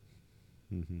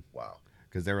 Wow.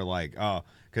 Because they were like,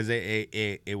 because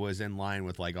it was in line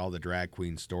with like all the drag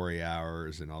queen story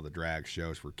hours and all the drag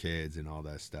shows for kids and all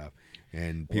that stuff.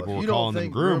 And people were calling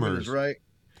them groomers. Right?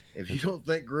 If you don't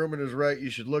think grooming is right, you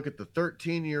should look at the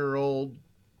 13-year-old,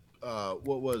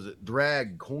 what was it,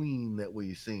 drag queen that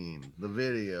we seen, the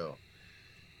video.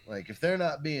 Like, if they're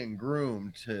not being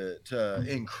groomed to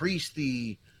increase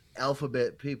the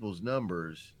alphabet people's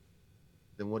numbers,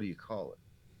 then what do you call it?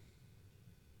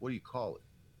 What do you call it?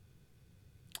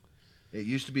 It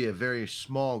used to be a very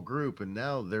small group, and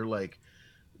now they're like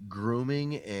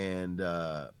grooming and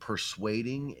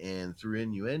persuading and through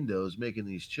innuendos making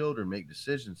these children make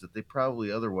decisions that they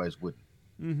probably otherwise wouldn't.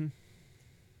 You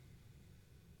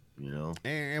know,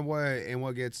 and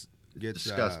what gets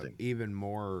disgusting. Even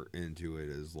more into it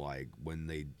is like when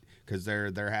they, because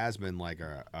there has been like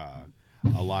a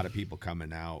lot of people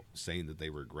coming out saying that they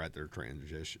regret their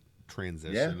transition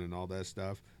and all that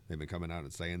stuff. They've been coming out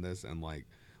and saying this, and like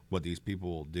what these people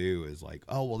will do is like,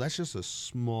 oh well, that's just a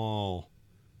small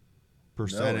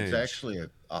percentage. No, it's actually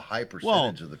a high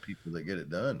percentage of the people that get it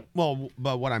done. Well,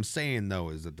 but what I'm saying though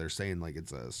is that they're saying like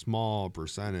it's a small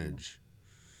percentage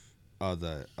of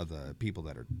the people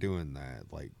that are doing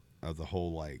that, like of the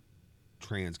whole like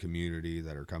trans community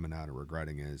that are coming out and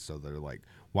regretting it. So they're like,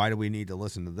 why do we need to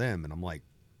listen to them? And I'm like,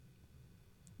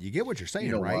 you get what you're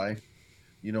saying, right? Why?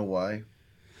 You know why?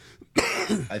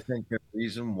 I think the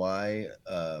reason why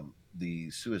the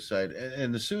suicide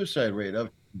and the suicide rate of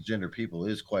transgender people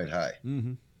is quite high.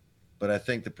 But I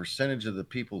think the percentage of the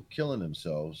people killing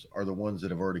themselves are the ones that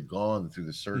have already gone through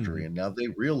the surgery and now they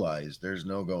realize there's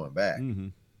no going back.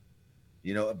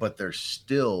 You know, but they're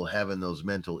still having those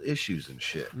mental issues and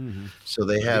shit. So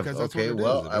they have, okay,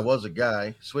 well, I was a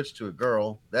guy, switched to a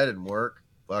girl, that didn't work,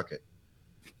 fuck it.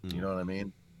 You know what I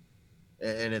mean?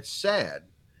 And it's sad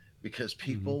because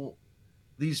people,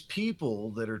 these people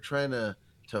that are trying to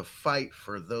fight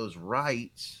for those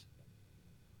rights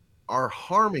are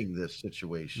harming this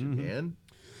situation, man.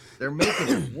 They're making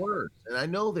it worse. And I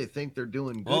know they think they're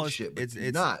doing good shit, but it's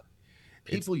not.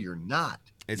 People, you're not.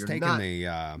 It's you're taking not,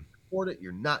 the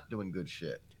you're not doing good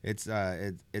shit.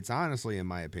 It's honestly, in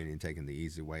my opinion, taking the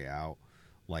easy way out.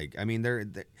 Like, I mean,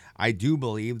 I do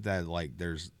believe that like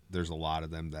there's a lot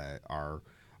of them that are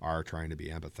trying to be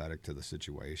empathetic to the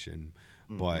situation,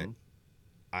 but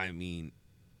I mean,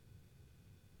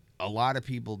 a lot of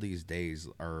people these days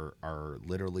are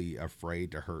literally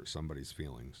afraid to hurt somebody's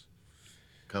feelings.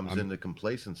 Comes into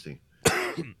complacency.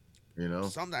 You know,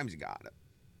 sometimes you got it.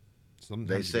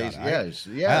 Sometimes they say, you got it.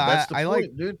 yeah. That's the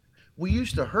point, dude. We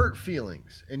used to hurt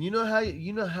feelings, and you know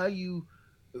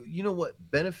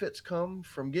what benefits come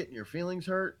from getting your feelings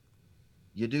hurt?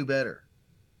 You do better.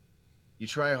 You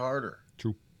try harder.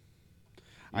 True.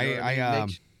 You know what I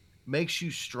mean? Makes you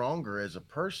stronger as a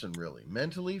person, really,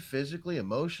 mentally, physically,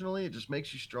 emotionally. It just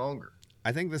makes you stronger.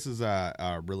 I think this is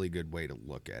a really good way to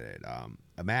look at it.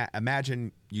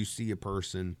 Imagine you see a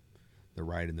person, they're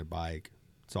riding their bike.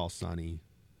 It's all sunny,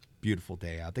 beautiful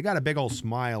day out. They got a big old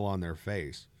smile on their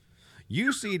face.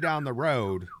 You see down the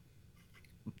road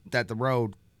that the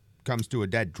road comes to a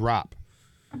dead drop,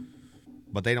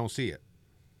 but they don't see it.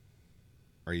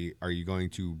 Are you going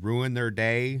to ruin their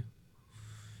day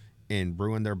and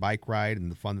ruin their bike ride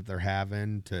and the fun that they're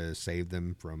having to save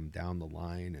them from down the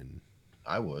line? And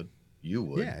I would. You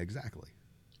would. Yeah, exactly.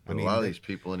 But a lot of these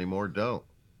people anymore don't.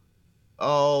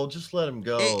 Oh, just let them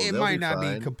go. It might not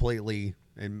be completely.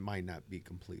 It might not be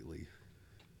completely.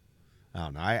 I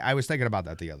don't know. I was thinking about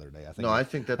that the other day. I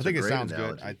think that's a great it sounds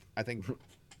analogy. good. I think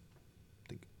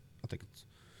it's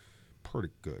pretty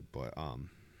good. But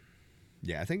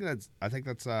yeah, I think that's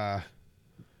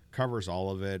covers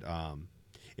all of it.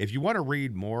 If you want to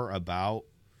read more about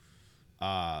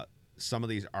some of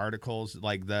these articles,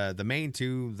 like the main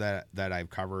two that I've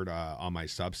covered on my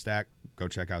Substack, go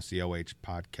check out COH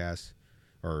Podcast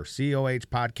or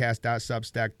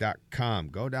cohpodcast.substack.com.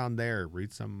 Go down there,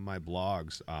 read some of my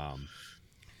blogs.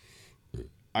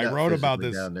 I wrote about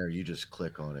this down there. You just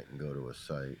click on it and go to a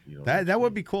site. You don't that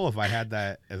would be cool if I had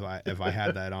that. If I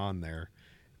had that on there,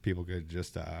 people could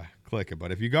just click it.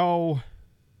 But if you go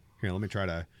here, let me try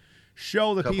to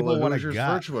show the people what I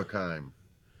got. Virtuacom.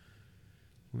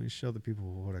 Let me show the people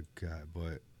what I got.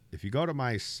 But if you go to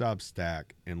my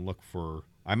Substack and look for,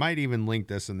 I might even link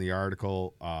this in the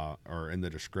article or in the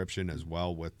description as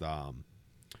well with the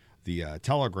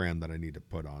Telegram that I need to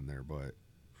put on there. But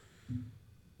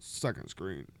second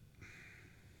screen.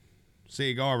 So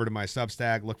you go over to my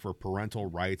Substack, look for parental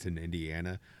rights in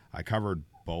Indiana. I covered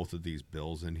both of these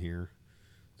bills in here.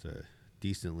 It's a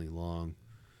decently long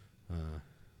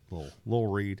little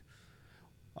read.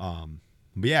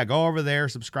 But yeah, go over there,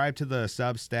 subscribe to the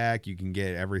Substack. You can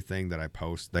get everything that I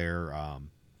post there.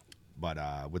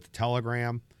 But with the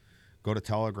Telegram, go to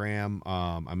Telegram.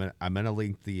 I'm gonna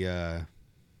link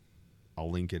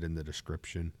I'll link it in the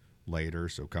description later.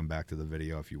 So come back to the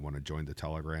video if you want to join the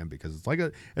Telegram, because it's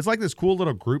like this cool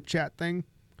little group chat thing.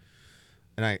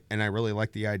 And I really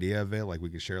like the idea of it. Like we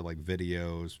could share like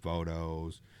videos,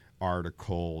 photos,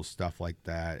 articles, stuff like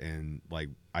that, and like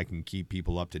I can keep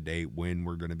people up to date when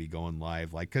we're going to be going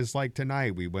live. Like, because like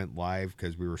tonight we went live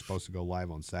because we were supposed to go live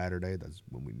on Saturday. That's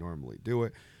when we normally do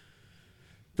it.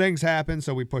 Things happen,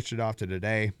 so we pushed it off to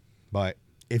today. But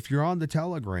if you're on the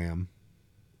Telegram,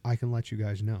 I can let you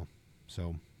guys know.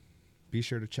 So be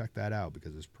sure to check that out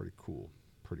because it's pretty cool.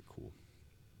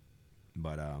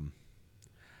 But I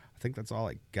think that's all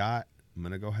I got. I'm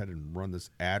going to go ahead and run this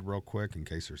ad real quick in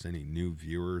case there's any new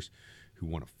viewers who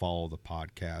want to follow the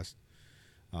podcast.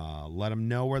 Let them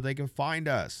know where they can find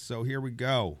us. So here we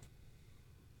go.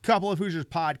 Couple of Hoosiers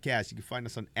podcasts. You can find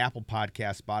us on Apple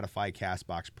Podcasts, Spotify,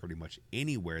 CastBox, pretty much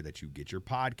anywhere that you get your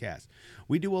podcast.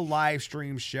 We do a live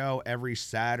stream show every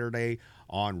Saturday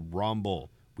on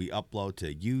Rumble. We upload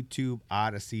to YouTube,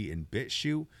 Odyssey, and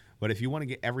BitChute. But if you want to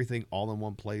get everything all in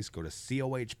one place, go to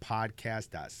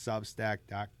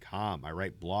cohpodcast.substack.com. I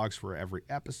write blogs for every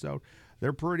episode.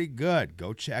 They're pretty good.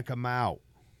 Go check them out.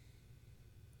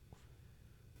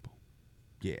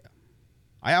 Yeah.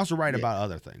 I also write about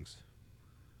other things,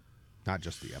 not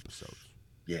just the episodes.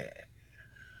 Yeah.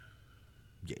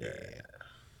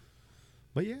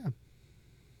 But yeah,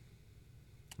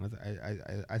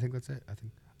 I think that's it. I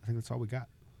think that's all we got.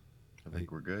 I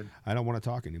think we're good. I don't want to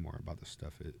talk anymore about this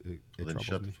stuff. It then troubles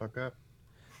shut me. the fuck up.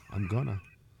 I'm gonna,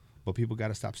 but people got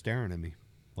to stop staring at me.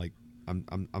 Like I'm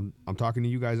talking to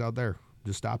you guys out there.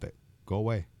 Just stop it. Go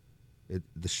away.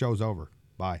 The show's over.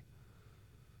 Bye.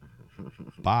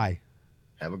 Bye.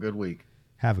 Have a good week.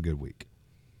 Have a good week.